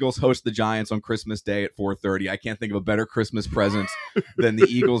layups. Eagles host the Giants on Christmas Day at 4:30. I can't think of a better Christmas present than the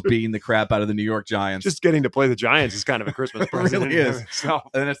Eagles beating the crap out of the New York Giants. Just getting to play the Giants is kind of a Christmas present. It really is. So.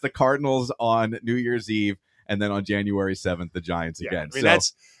 And then it's the Cardinals on New Year's Eve, and then on January 7th, the Giants again. I mean,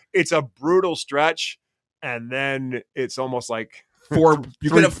 it's a brutal stretch, and then it's almost like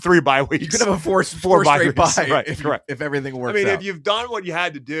you could have 3 bye weeks. You could have a four straight bye right, if everything works out. I mean, if you've done what you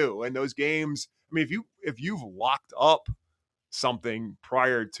had to do in those games, I mean, if you've locked up something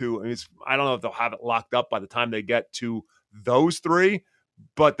prior to, and I don't know if they'll have it locked up by the time they get to those 3,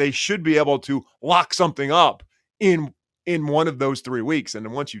 but they should be able to lock something up in one of those 3 weeks. And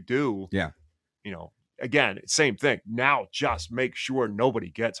then once you do, again, same thing. Now just make sure nobody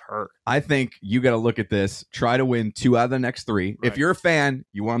gets hurt. I think you got to look at this, try to win 2 out of the next 3. Right. If you're a fan,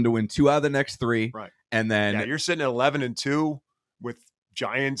 you want them to win 2 out of the next 3. Right. And then you're sitting at 11-2 with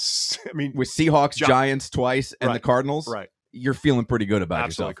Giants. I mean, with Seahawks, Giants twice, and the Cardinals. Right. You're feeling pretty good about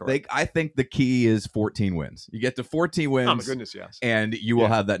yourself. I think the key is 14 wins. You get to 14 wins. Oh, my goodness, yes. And you will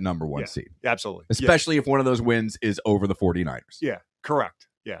have that number 1 seed. Absolutely. Especially if one of those wins is over the 49ers. Yeah, correct.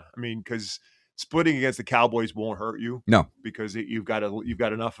 Yeah. I mean, because splitting against the Cowboys won't hurt you. No. Because you've got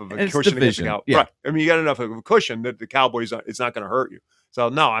enough of a cushion against the Cowboys. Yeah. Right. I mean, you got enough of a cushion that the Cowboys, it's not going to hurt you. So,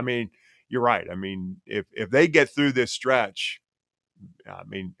 no, I mean, you're right. I mean, if they get through this stretch, I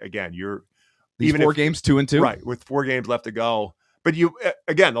mean, again, These 4 games, 2-2. Right, with 4 games left to go. But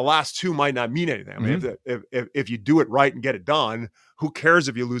the last 2 might not mean anything. I mean, if you do it right and get it done, who cares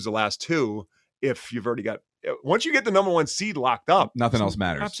if you lose the last 2 if you've already got – once you get the number 1 seed locked up. Nothing else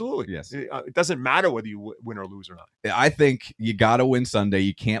matters. Absolutely. Yes. It doesn't matter whether you win or lose or not. I think you got to win Sunday.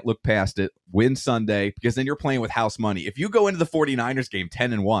 You can't look past it. Win Sunday because then you're playing with house money. If you go into the 49ers game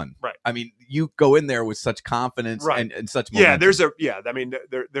 10-1, right. I mean, you go in there with such confidence and such momentum.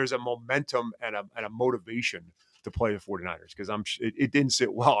 There's a momentum and a motivation to play the 49ers because it didn't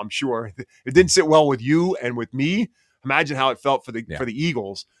sit well. I'm sure it didn't sit well with you and with me. Imagine how it felt for the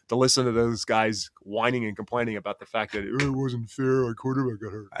Eagles to listen to those guys whining and complaining about the fact that it wasn't fair. Our quarterback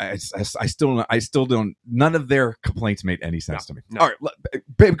got hurt. I still don't. None of their complaints made any sense to me. No. All right,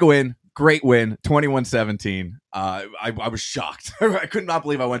 big win, great win, 21-17. I was shocked. I could not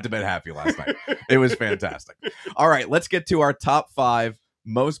believe I went to bed happy last night. It was fantastic. All right, let's get to our top 5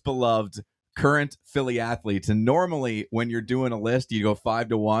 most beloved current Philly athletes. And normally when you're doing a list, you go 5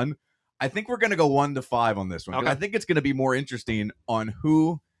 to 1. I think we're going to go 1 to 5 on this one. Okay. I think it's going to be more interesting on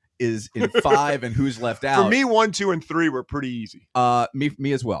who is in 5 and who's left out. For me, 1, 2, and 3 were pretty easy.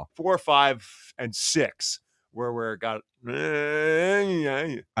 Me as well. 4, 5, and 6 where it got.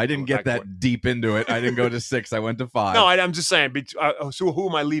 I didn't get that deep into it. I didn't go to 6. I went to 5. No, I'm just saying. So who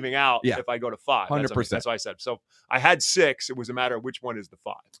am I leaving out if I go to 5? 100%. That's what I said. So I had 6. It was a matter of which one is the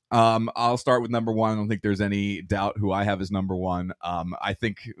 5. I'll start with number 1. I don't think there's any doubt who I have as number 1. I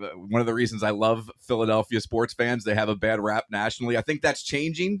think one of the reasons I love Philadelphia sports fans, they have a bad rap nationally. I think that's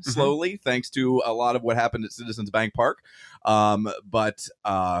changing slowly thanks to a lot of what happened at Citizens Bank Park. But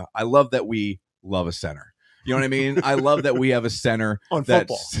I love that we love a center. You know what I mean? I love that we have a center on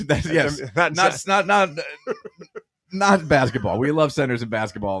football. Yes, not basketball. We love centers in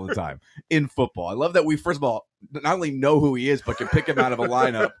basketball all the time. In football, I love that we first of all not only know who he is, but can pick him out of a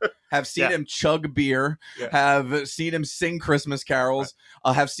lineup. Have seen him chug beer. Have seen him sing Christmas carols.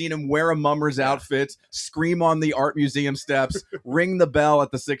 Have seen him wear a mummer's outfit, scream on the art museum steps, ring the bell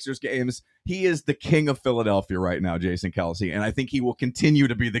at the Sixers games. He is the king of Philadelphia right now, Jason Kelce, and I think he will continue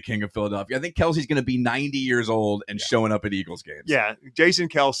to be the king of Philadelphia. I think Kelce's going to be 90 years old and showing up at Eagles games. Yeah, Jason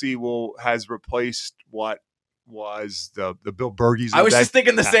Kelce has replaced what was the Bill Bergeys. I was just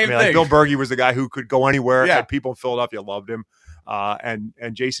thinking the same thing. Like Bill Bergey was the guy who could go anywhere, and people in Philadelphia loved him. And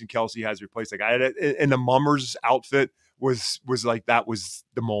Jason Kelce has replaced the guy in the Mummers outfit. Was like that was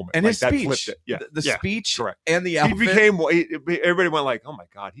the moment, and like his that speech, flipped it. The speech, correct, and the outfit. Everybody went like, "Oh my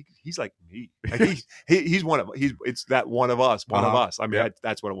God, he's like me. Like he's one of it's that one of us, one of us." I mean,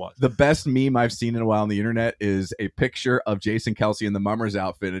 that's what it was. The best meme I've seen in a while on the internet is a picture of Jason Kelce in the Mummers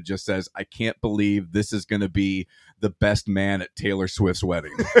outfit. It just says, "I can't believe this is going to be the best man at Taylor Swift's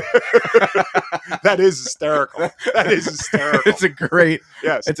wedding." That is hysterical. It's a great,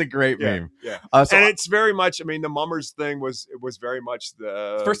 it's a great meme. Yeah, and it's very much. I mean, the Mummers thing was very much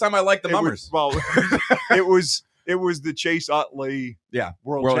the first time I liked the Mummers. It it was the Chase Utley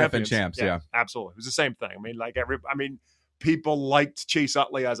World FM champs. Yeah, absolutely. It was the same thing. I mean, people liked Chase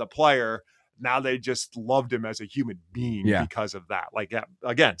Utley as a player. Now they just loved him as a human being because of that. Like,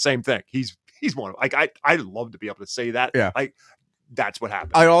 again, same thing. He's one of, like, I'd love to be able to say that. Yeah. Like, that's what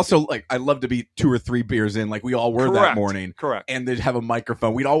happened. I also I'd love to be 2 or 3 beers in, like we all were that morning. Correct. And they'd have a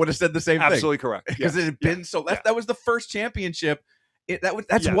microphone. We'd all would have said the same thing. Absolutely correct. Because it had been that was the first championship.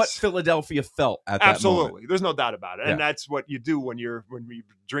 That's what Philadelphia felt at that moment. There's no doubt about it. And that's what you do when you're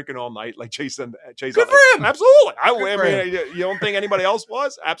drinking all night, like Chase. Good for him. Absolutely. I mean, you don't think anybody else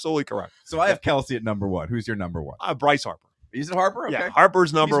was? Absolutely correct. So I have Kelsey at number 1. Who's your number 1? Bryce Harper. He's at Harper? Okay. Yeah,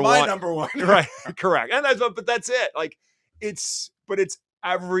 Harper's number 1. My number 1. Right. Correct. And that's it. Like, it's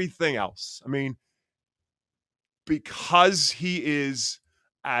everything else. I mean, because he is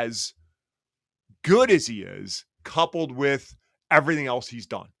as good as he is, coupled with everything else he's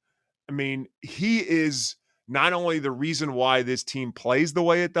done. I mean, he is not only the reason why this team plays the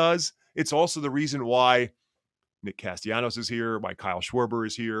way it does, it's also the reason why Nick Castellanos is here, why Kyle Schwarber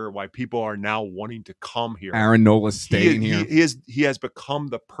is here, why people are now wanting to come here. Aaron Nola's staying here. He has become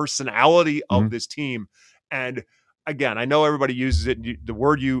the personality of this team. And again, I know everybody uses it. The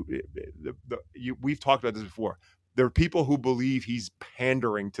word we've talked about this before. There are people who believe he's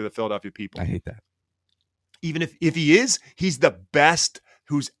pandering to the Philadelphia people. I hate that. Even if he is, he's the best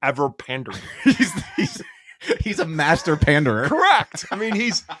who's ever pandered. he's a master panderer. Correct. I mean,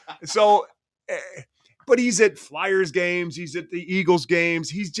 but he's at Flyers games. He's at the Eagles games.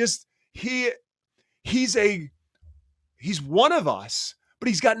 He's one of us, but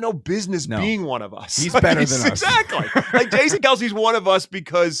he's got no business being one of us. He's better than us. Exactly. Like Jason Kelce's one of us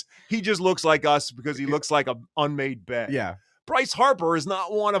because he just looks like us because he looks like an unmade bed. Yeah. Bryce Harper is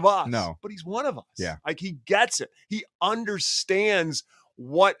not one of us. No. But he's one of us. Yeah. Like, he gets it. He understands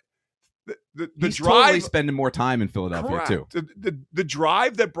what the he's drive. Totally spending more time in Philadelphia, too. The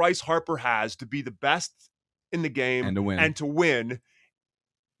drive that Bryce Harper has to be the best in the game and to win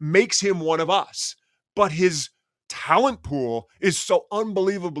makes him one of us. But his talent pool is so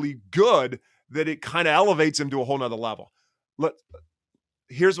unbelievably good that it kind of elevates him to a whole nother level.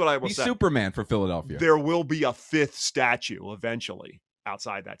 Here's what I will say. He's Superman for Philadelphia. There will be a 5th statue eventually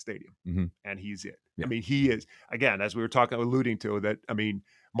outside that stadium. Mm-hmm. And he's it. Yeah. I mean, he is, again, as we were alluding to, that, I mean,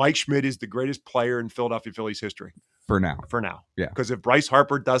 Mike Schmidt is the greatest player in Philadelphia Phillies history. For now. Yeah. Because if Bryce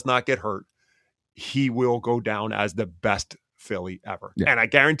Harper does not get hurt, he will go down as the best Philly ever. Yeah. And I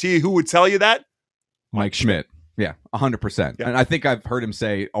guarantee you, who would tell you that? Mike Schmidt. Yeah, 100%. Yeah. And I think I've heard him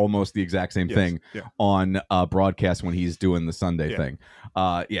say almost the exact same thing on broadcast when he's doing the Sunday thing.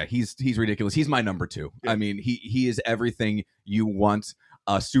 He's ridiculous. He's my number 2. Yeah. I mean, he is everything you want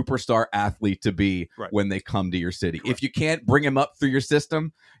a superstar athlete to be when they come to your city. Correct. If you can't bring him up through your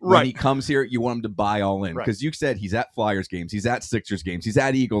system, when he comes here, you want him to buy all in. Because you said he's at Flyers games, he's at Sixers games, he's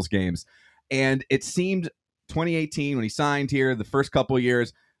at Eagles games. And it seemed 2018 when he signed here, the first couple of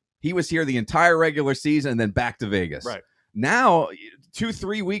years, he was here the entire regular season and then back to Vegas. Right. Now,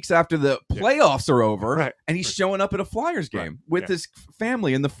 2-3 weeks after the playoffs are over, and he's showing up at a Flyers game with his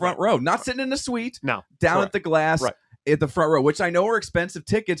family in the front row, not sitting in a suite, down at the glass at the front row, which I know are expensive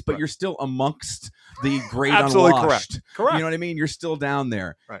tickets, but you're still amongst the great unwashed. Correct. You know what I mean? You're still down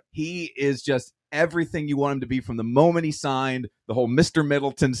there. Right. He is just everything you want him to be from the moment he signed, the whole Mr.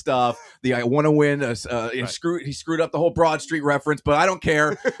 Middleton stuff, the I want to win, he screwed up the whole Broad Street reference, but I don't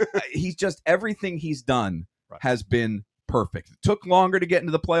care. He's just, everything he's done has been perfect. It took longer to get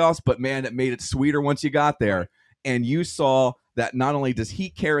into the playoffs, but man, it made it sweeter once you got there. And you saw that not only does he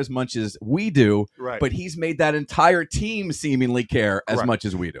care as much as we do, but he's made that entire team seemingly care as much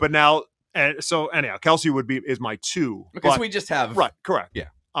as we do. But now, so anyhow, Kelce is my 2. Because we just have. Right, correct. Yeah.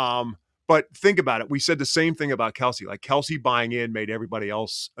 But think about it. We said the same thing about Kelce. Like, Kelce buying in made everybody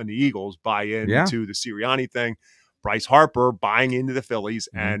else in the Eagles buy in to the Sirianni thing. Bryce Harper buying into the Phillies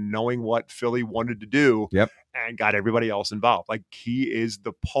and knowing what Philly wanted to do and got everybody else involved. Like, he is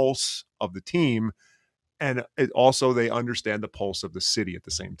the pulse of the team. And also they understand the pulse of the city at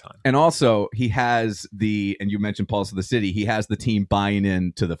the same time. And also he has and you mentioned pulse of the city, he has the team buying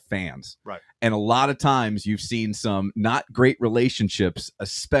in to the fans. Right. And a lot of times you've seen some not great relationships,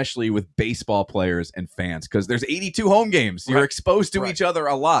 especially with baseball players and fans, because there's 82 home games. You're exposed to each other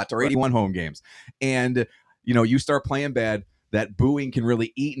a lot, or 81 home games. And, you start playing bad, that booing can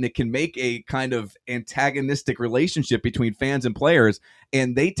really eat, and it can make a kind of antagonistic relationship between fans and players,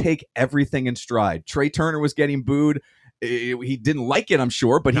 and they take everything in stride. Trey Turner was getting booed. He didn't like it, I'm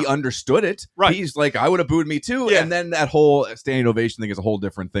sure, but he understood it. Right. He's like, I would have booed me too. Yeah. And then that whole standing ovation thing is a whole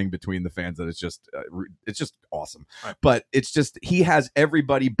different thing between the fans that it's just awesome. Right. But it's just, he has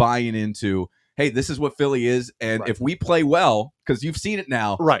everybody buying into, hey, hey, this is what Philly is, and Right. if we play well, because you've seen it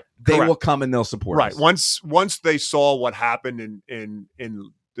now, Right. they Correct. will come and they'll support Right. us. Once they saw what happened in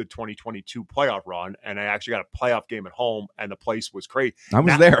the 2022 playoff run, and I actually got a playoff game at home, and the place was crazy. I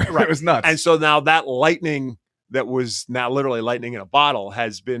was there. Right. It was nuts. And so now that lightning that was now literally lightning in a bottle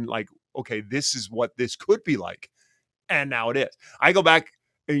has been like, okay, this is what this could be like. And now it is. I go back,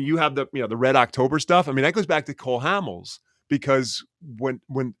 and you have the Red October stuff. I mean, that goes back to Cole Hamels, because when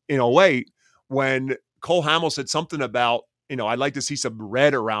in 2008, when Cole Hamels said something about, I'd like to see some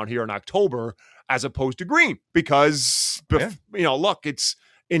red around here in October as opposed to green, because look, it's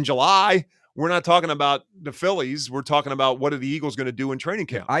in July. We're not talking about the Phillies. We're talking about what are the Eagles going to do in training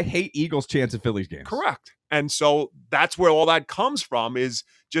camp. I hate Eagles' chance at Phillies games. Correct. And so that's where all that comes from, is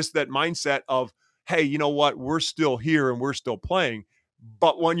just that mindset of, hey, you know what? We're still here and we're still playing.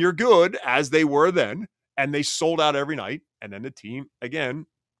 But when you're good, as they were then, and they sold out every night, and then the team, again,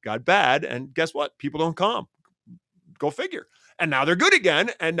 got bad, and guess what? People don't come. Go figure. And now they're good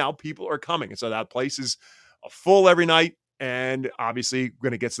again, and now people are coming. And so that place is full every night. And obviously,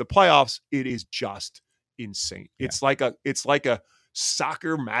 when it gets to the playoffs, it is just insane. Yeah. It's like a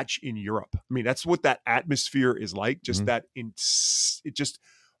soccer match in Europe. I mean, that's what that atmosphere is like. Just it just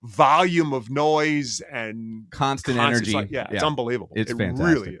volume of noise and constant energy. It's unbelievable. It's fantastic.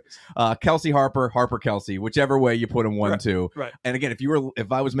 Really is. Kelsey Harper Kelsey, whichever way you put him, 1-2. Right. And again,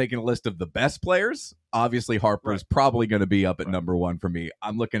 if I was making a list of the best players, obviously Harper is probably going to be up at number 1 for me.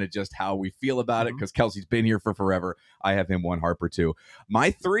 I'm looking at just how we feel about it, because Kelsey's been here for forever. I have him 1, Harper 2. My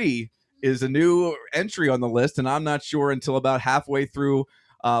 3 is a new entry on the list, and I'm not sure until about halfway through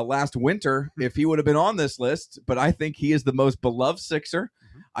last winter if he would have been on this list, but I think he is the most beloved Sixer.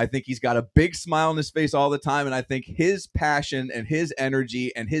 I think he's got a big smile on his face all the time, and I think his passion and his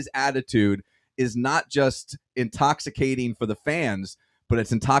energy and his attitude is not just intoxicating for the fans, but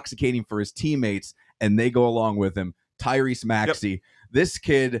it's intoxicating for his teammates, and they go along with him. Tyrese Maxey, this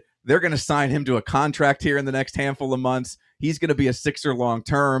kid, they're going to sign him to a contract here in the next handful of months. He's going to be a Sixer long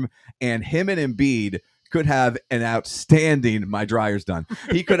term, and him and Embiid could have an outstanding, my dryer's done.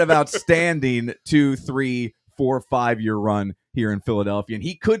 He could have outstanding 2, 3, 4, 5-year run here in Philadelphia, and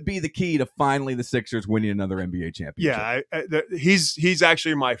he could be the key to finally the Sixers winning another NBA championship. Yeah, he's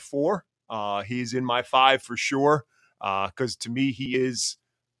actually my 4. He's in my 5 for sure, because to me he is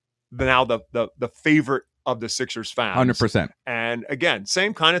now the favorite of the Sixers fans. 100%. And again,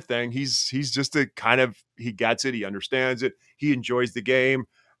 same kind of thing. He's just he gets it. He understands it. He enjoys the game.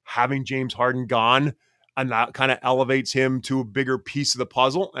 Having James Harden gone, and that kind of elevates him to a bigger piece of the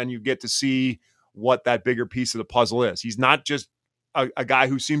puzzle, and you get to see what that bigger piece of the puzzle is. He's not just a guy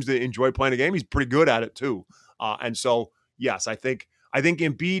who seems to enjoy playing a game. He's pretty good at it too. And so, yes, I think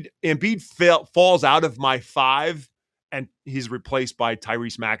Embiid falls out of my 5, and he's replaced by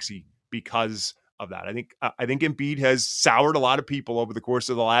Tyrese Maxey because of that. I think Embiid has soured a lot of people over the course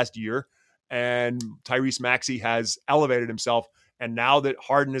of the last year, and Tyrese Maxey has elevated himself. And now that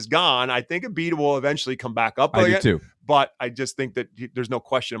Harden is gone, I think Embiid will eventually come back up again. I do too. But I just think that there's no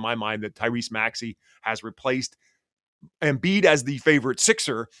question in my mind that Tyrese Maxey has replaced Embiid as the favorite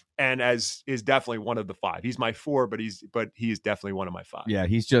Sixer, and is definitely one of the 5. He's my 4, but he is definitely one of my 5. Yeah,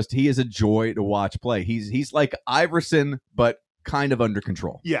 he is a joy to watch play. He's like Iverson, but kind of under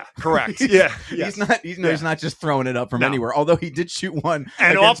control. Yeah, correct. Yeah, yes. He's not just throwing it up from anywhere. Although he did shoot one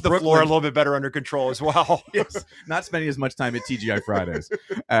and off the floor a little bit better under control as well. Yes, not spending as much time at TGI Fridays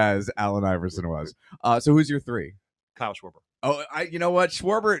as Allen Iverson was. So who's your 3? Kyle Schwarber. Oh, you know what?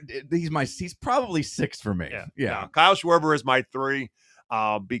 Schwarber, he's probably 6 for me. Yeah. No, Kyle Schwarber is my 3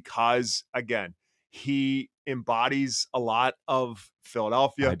 because, again, he embodies a lot of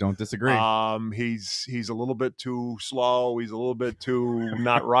Philadelphia. I don't disagree. He's a little bit too slow. He's a little bit too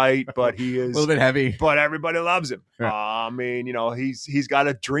not right, but he is a little bit heavy. But everybody loves him. Yeah. I mean, he's got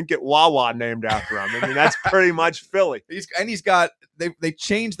a drink at Wawa named after him. I mean, that's pretty much Philly. He's got they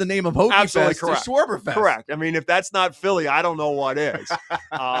changed the name of Hokie Fest to Schwarber Fest. Correct. I mean, if that's not Philly, I don't know what is.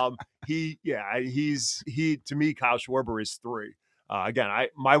 He's to me, Kyle Schwarber is 3. Again,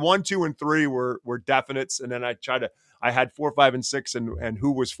 my 1, 2, and 3 were definites, and then I had 4, 5, and 6, and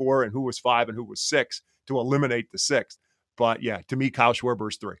who was 4 and who was 5 and who was 6 to eliminate the 6th. But yeah, to me, Kyle Schwarber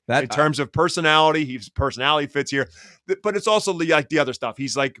is 3. In terms of personality, his personality fits here, but it's also like the other stuff.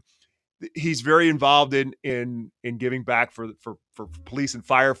 He's very involved in giving back for police and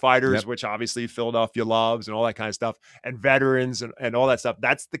firefighters, which obviously Philadelphia loves, and all that kind of stuff, and veterans and all that stuff.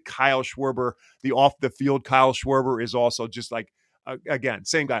 That's the Kyle Schwarber. The off the field Kyle Schwarber is also just like, again,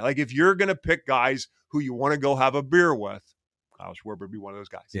 same guy. Like if you're going to pick guys who you want to go have a beer with, Kyle Schwarber would be one of those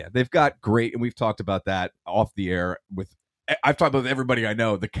guys. Yeah, they've got great, and we've talked about that off the air with I've talked with everybody I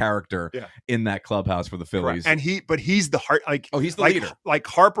know, the character in that clubhouse for the Phillies. Correct. And he's the heart. Like, he's the like, leader. Like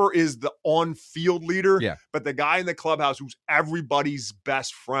Harper is the on-field leader. Yeah. But the guy in the clubhouse who's everybody's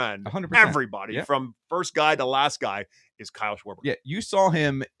best friend, 100%. Everybody from first guy to last guy is Kyle Schwarber. Yeah. You saw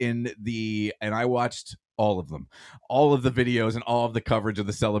him and I watched all of them, all of the videos and all of the coverage of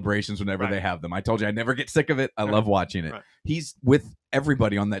the celebrations whenever they have them. I told you I never get sick of it. I love watching it. He's with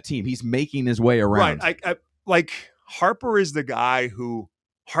everybody on that team. He's making his way around. Right. Like Harper is the guy who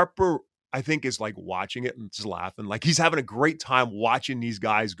I think is like watching it and just laughing. Like he's having a great time watching these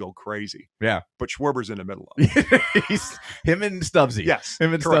guys go crazy. Yeah. But Schwarber's in the middle of it. He's him and Stubbsy. Yes.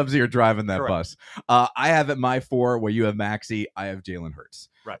 Him and Stubbsy are driving that bus. I have at my 4 where you have Maxey. I have Jalen Hurts.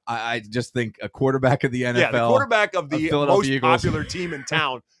 Right. I just think a quarterback of the NFL. Yeah, the quarterback of the most Eagles. popular team in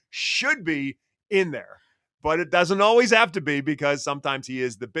town should be in there. But it doesn't always have to be because sometimes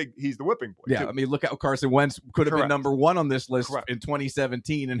he's the whipping boy. Yeah, too. I mean, look how Carson Wentz could have been number 1 on this list in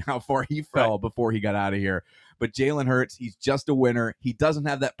 2017 and how far he fell before he got out of here. But Jalen Hurts, he's just a winner. He doesn't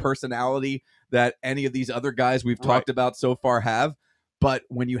have that personality that any of these other guys we've talked about so far have. But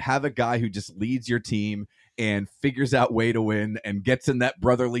when you have a guy who just leads your team and figures out way to win and gets in that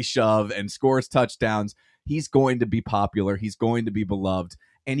brotherly shove and scores touchdowns, he's going to be popular. He's going to be beloved.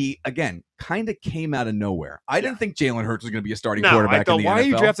 And he, again, kind of came out of nowhere. I didn't think Jalen Hurts was going to be a starting quarterback in the NFL. Why are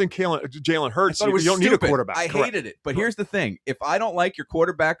you drafting Jalen Hurts? You don't need a quarterback. I hated it. But here's the thing. If I don't like your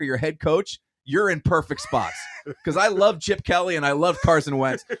quarterback or your head coach, you're in perfect spots. Because I love Chip Kelly and I love Carson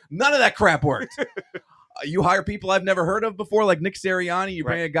Wentz. None of that crap worked. You hire people I've never heard of before, like Nick Sirianni. You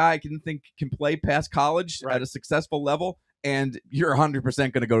bring a guy I can play past college at a successful level, and you're 100%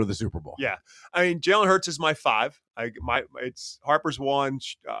 going to go to the Super Bowl. Yeah. I mean, Jalen Hurts is my 5. It's Harper's 1,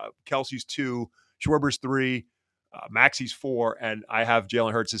 Kelsey's 2, Schwarber's 3, Maxey's 4, and I have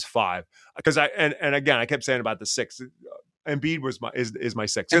Jalen Hurts as 5. Because again, I kept saying about the 6. Embiid is my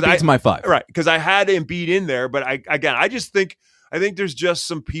 6. Embiid's my 5. Right. Because I had Embiid in there, but I just think there's just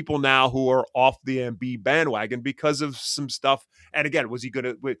some people now who are off the Embiid bandwagon because of some stuff. And again, was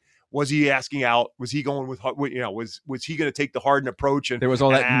he asking out? Was he going with, was he going to take the Harden approach? And there was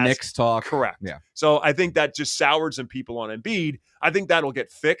all that Knicks talk. Correct. Yeah. So I think that just soured some people on Embiid. I think that'll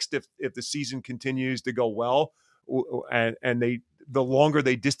get fixed if the season continues to go well, and the longer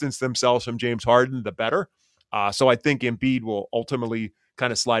they distance themselves from James Harden, the better. So I think Embiid will ultimately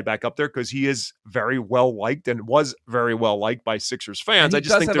kind of slide back up there because he is very well liked and was very well liked by Sixers fans. I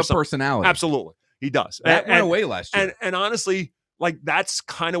just think there's a personality. Absolutely, he does. That went away last year. And honestly, like that's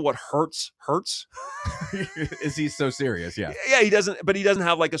kind of what hurts. Is he so serious? Yeah. Yeah, he doesn't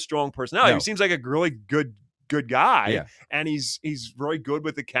have like a strong personality. No. He seems like a really good guy. Yeah. And he's very good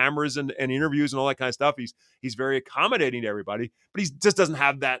with the cameras and interviews and all that kind of stuff. He's very accommodating to everybody, but he just doesn't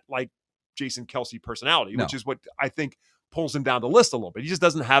have that like Jason Kelsey personality, which is what I think pulls him down the list a little bit. He just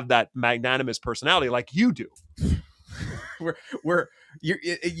doesn't have that magnanimous personality like you do. What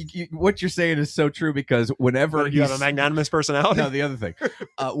you're saying is so true because whenever you have a magnanimous personality. No, the other thing,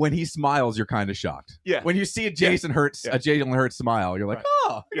 when he smiles, you're kind of shocked. Yeah. When you see a Jalen Hurts smile, you're like,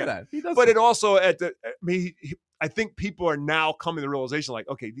 oh, look at that. He does. But it also I think people are now coming to the realization like,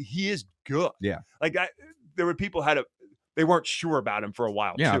 okay, he is good. Yeah. Like there were people they weren't sure about him for a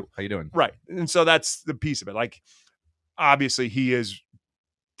while too. How you doing? Right. And so that's the piece of it. Like, obviously he is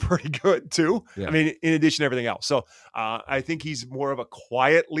pretty good too. Yeah. I mean, in addition to everything else. So I think he's more of a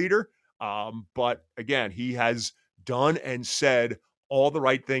quiet leader. But again, he has done and said all the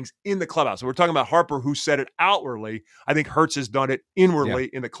right things in the clubhouse. So we're talking about Harper, who said it outwardly. I think Hurts has done it inwardly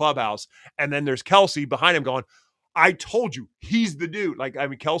in the clubhouse. And then there's Kelsey behind him going, I told you he's the dude. Like, I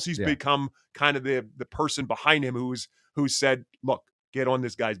mean, Kelsey's become kind of the person behind him who said, look, get on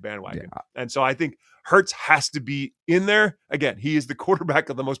this guy's bandwagon. Yeah. And so I think Hurts has to be in there. Again, he is the quarterback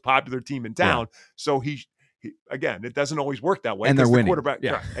of the most popular team in town. Yeah. So he again, it doesn't always work that way. And they're winning. Quarterback,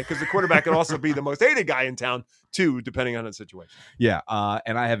 because the quarterback can also be the most hated guy in town too, depending on the situation. Yeah.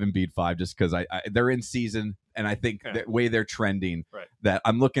 And I have Embiid 5 just because they're in season. And I think the way they're trending that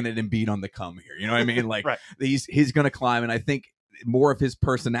I'm looking at Embiid on the come here. You know what I mean? Like he's going to climb. And I think more of his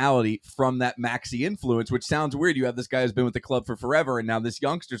personality from that Maxey influence, which sounds weird. You have this guy who's been with the club for forever, and now this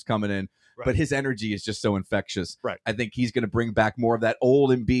youngster's coming in, but his energy is just so infectious. Right. I think he's going to bring back more of that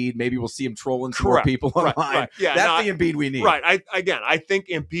old Embiid. Maybe we'll see him trolling some more people online. Right. Yeah, that's the Embiid we need. Right. I think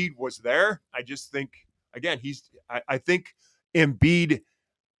Embiid was there. I just think, again, I think Embiid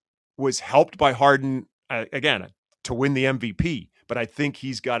was helped by Harden, again, to win the MVP, but I think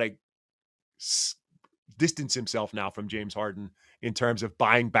he's got to distance himself now from James Harden in terms of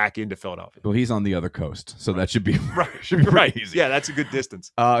buying back into Philadelphia. Well, he's on the other coast, so that should be Right. pretty easy. Yeah, that's a good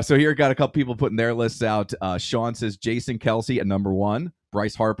distance. So here, got a couple people putting their lists out. Sean says Jason Kelsey at number 1.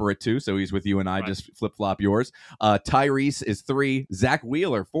 Bryce Harper at 2, so he's with you and I. Right. Just flip-flop yours. Tyrese is 3. Zach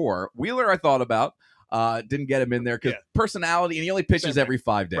Wheeler 4. Wheeler I thought about. Didn't get him in there because personality, and he only pitches every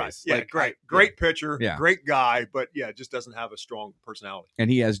 5 days. Right. Yeah, great pitcher, great guy, but just doesn't have a strong personality.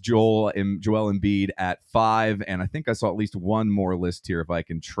 And he has Joel Embiid at 5, and I think I saw at least one more list here if I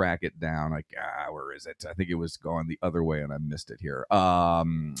can track it down. Like, where is it? I think it was going the other way, and I missed it here.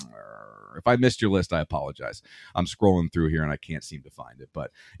 If I missed your list, I apologize. I'm scrolling through here, and I can't seem to find it.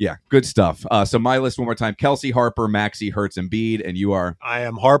 But, yeah, good stuff. So my list one more time, Kelsey, Harper, Maxey, Hurts, Embiid, and you are? I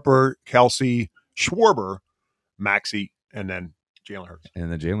am Harper, Kelsey, Schwarber, Maxey, and then Jalen Hurts.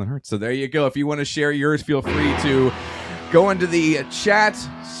 And then Jalen Hurts. So there you go. If you want to share yours, feel free to go into the chat,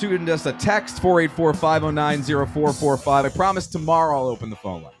 shoot us a text, 484-509-0445. I promise tomorrow I'll open the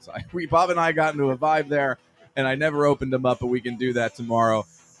phone lines. Bob and I got into a vibe there, and I never opened them up, but we can do that tomorrow.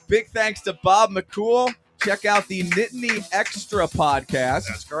 Big thanks to Bob McCool. Check out the Nittany Extra podcast.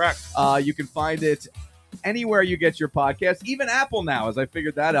 That's correct. You can find it anywhere you get your podcast, even Apple now, as I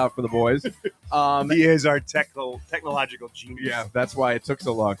figured that out for the boys. He is our technological genius. Yeah, that's why it took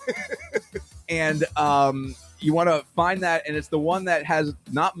so long. And you want to find that, and it's the one that has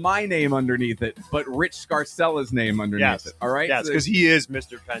not my name underneath it, but Rich Scarcella's name underneath it. All right? Yes, because he is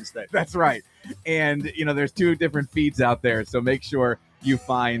Mr. Penn State. That's right. And, there's 2 different feeds out there, so make sure you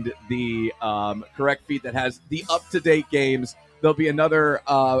find the correct feed that has the up-to-date games. There'll be another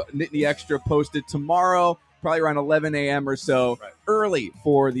Nittany Extra posted tomorrow, probably around 11 a.m. or so, early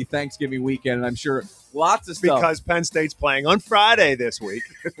for the Thanksgiving weekend. And I'm sure lots of stuff. Because Penn State's playing on Friday this week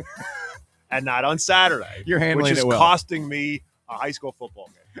and not on Saturday. You're handling which is it well. Costing me a high school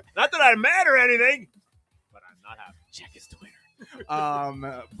football game. Not that I'm mad or anything, but I'm not happy. Check his Twitter.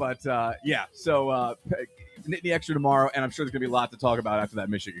 So Nittany Extra tomorrow, and I'm sure there's going to be a lot to talk about after that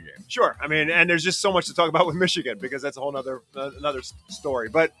Michigan game. Sure. I mean, and there's just so much to talk about with Michigan because that's a whole another story.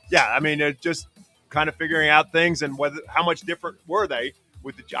 But, just kind of figuring out things and how much different were they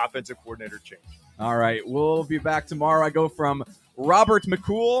with the offensive coordinator change. All right. We'll be back tomorrow. I go from Robert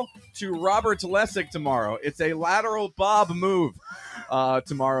McCool to Robert Lessig tomorrow. It's a lateral Bob move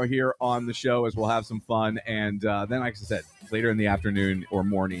tomorrow here on the show as we'll have some fun. And then, like I said, later in the afternoon or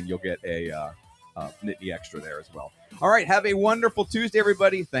morning, you'll get a Nittany Extra there as well. All right. Have a wonderful Tuesday,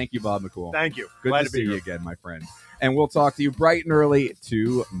 everybody. Thank you, Bob McCool. Thank you. Good to see you again, my friend. And we'll talk to you bright and early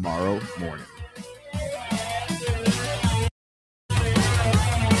tomorrow morning.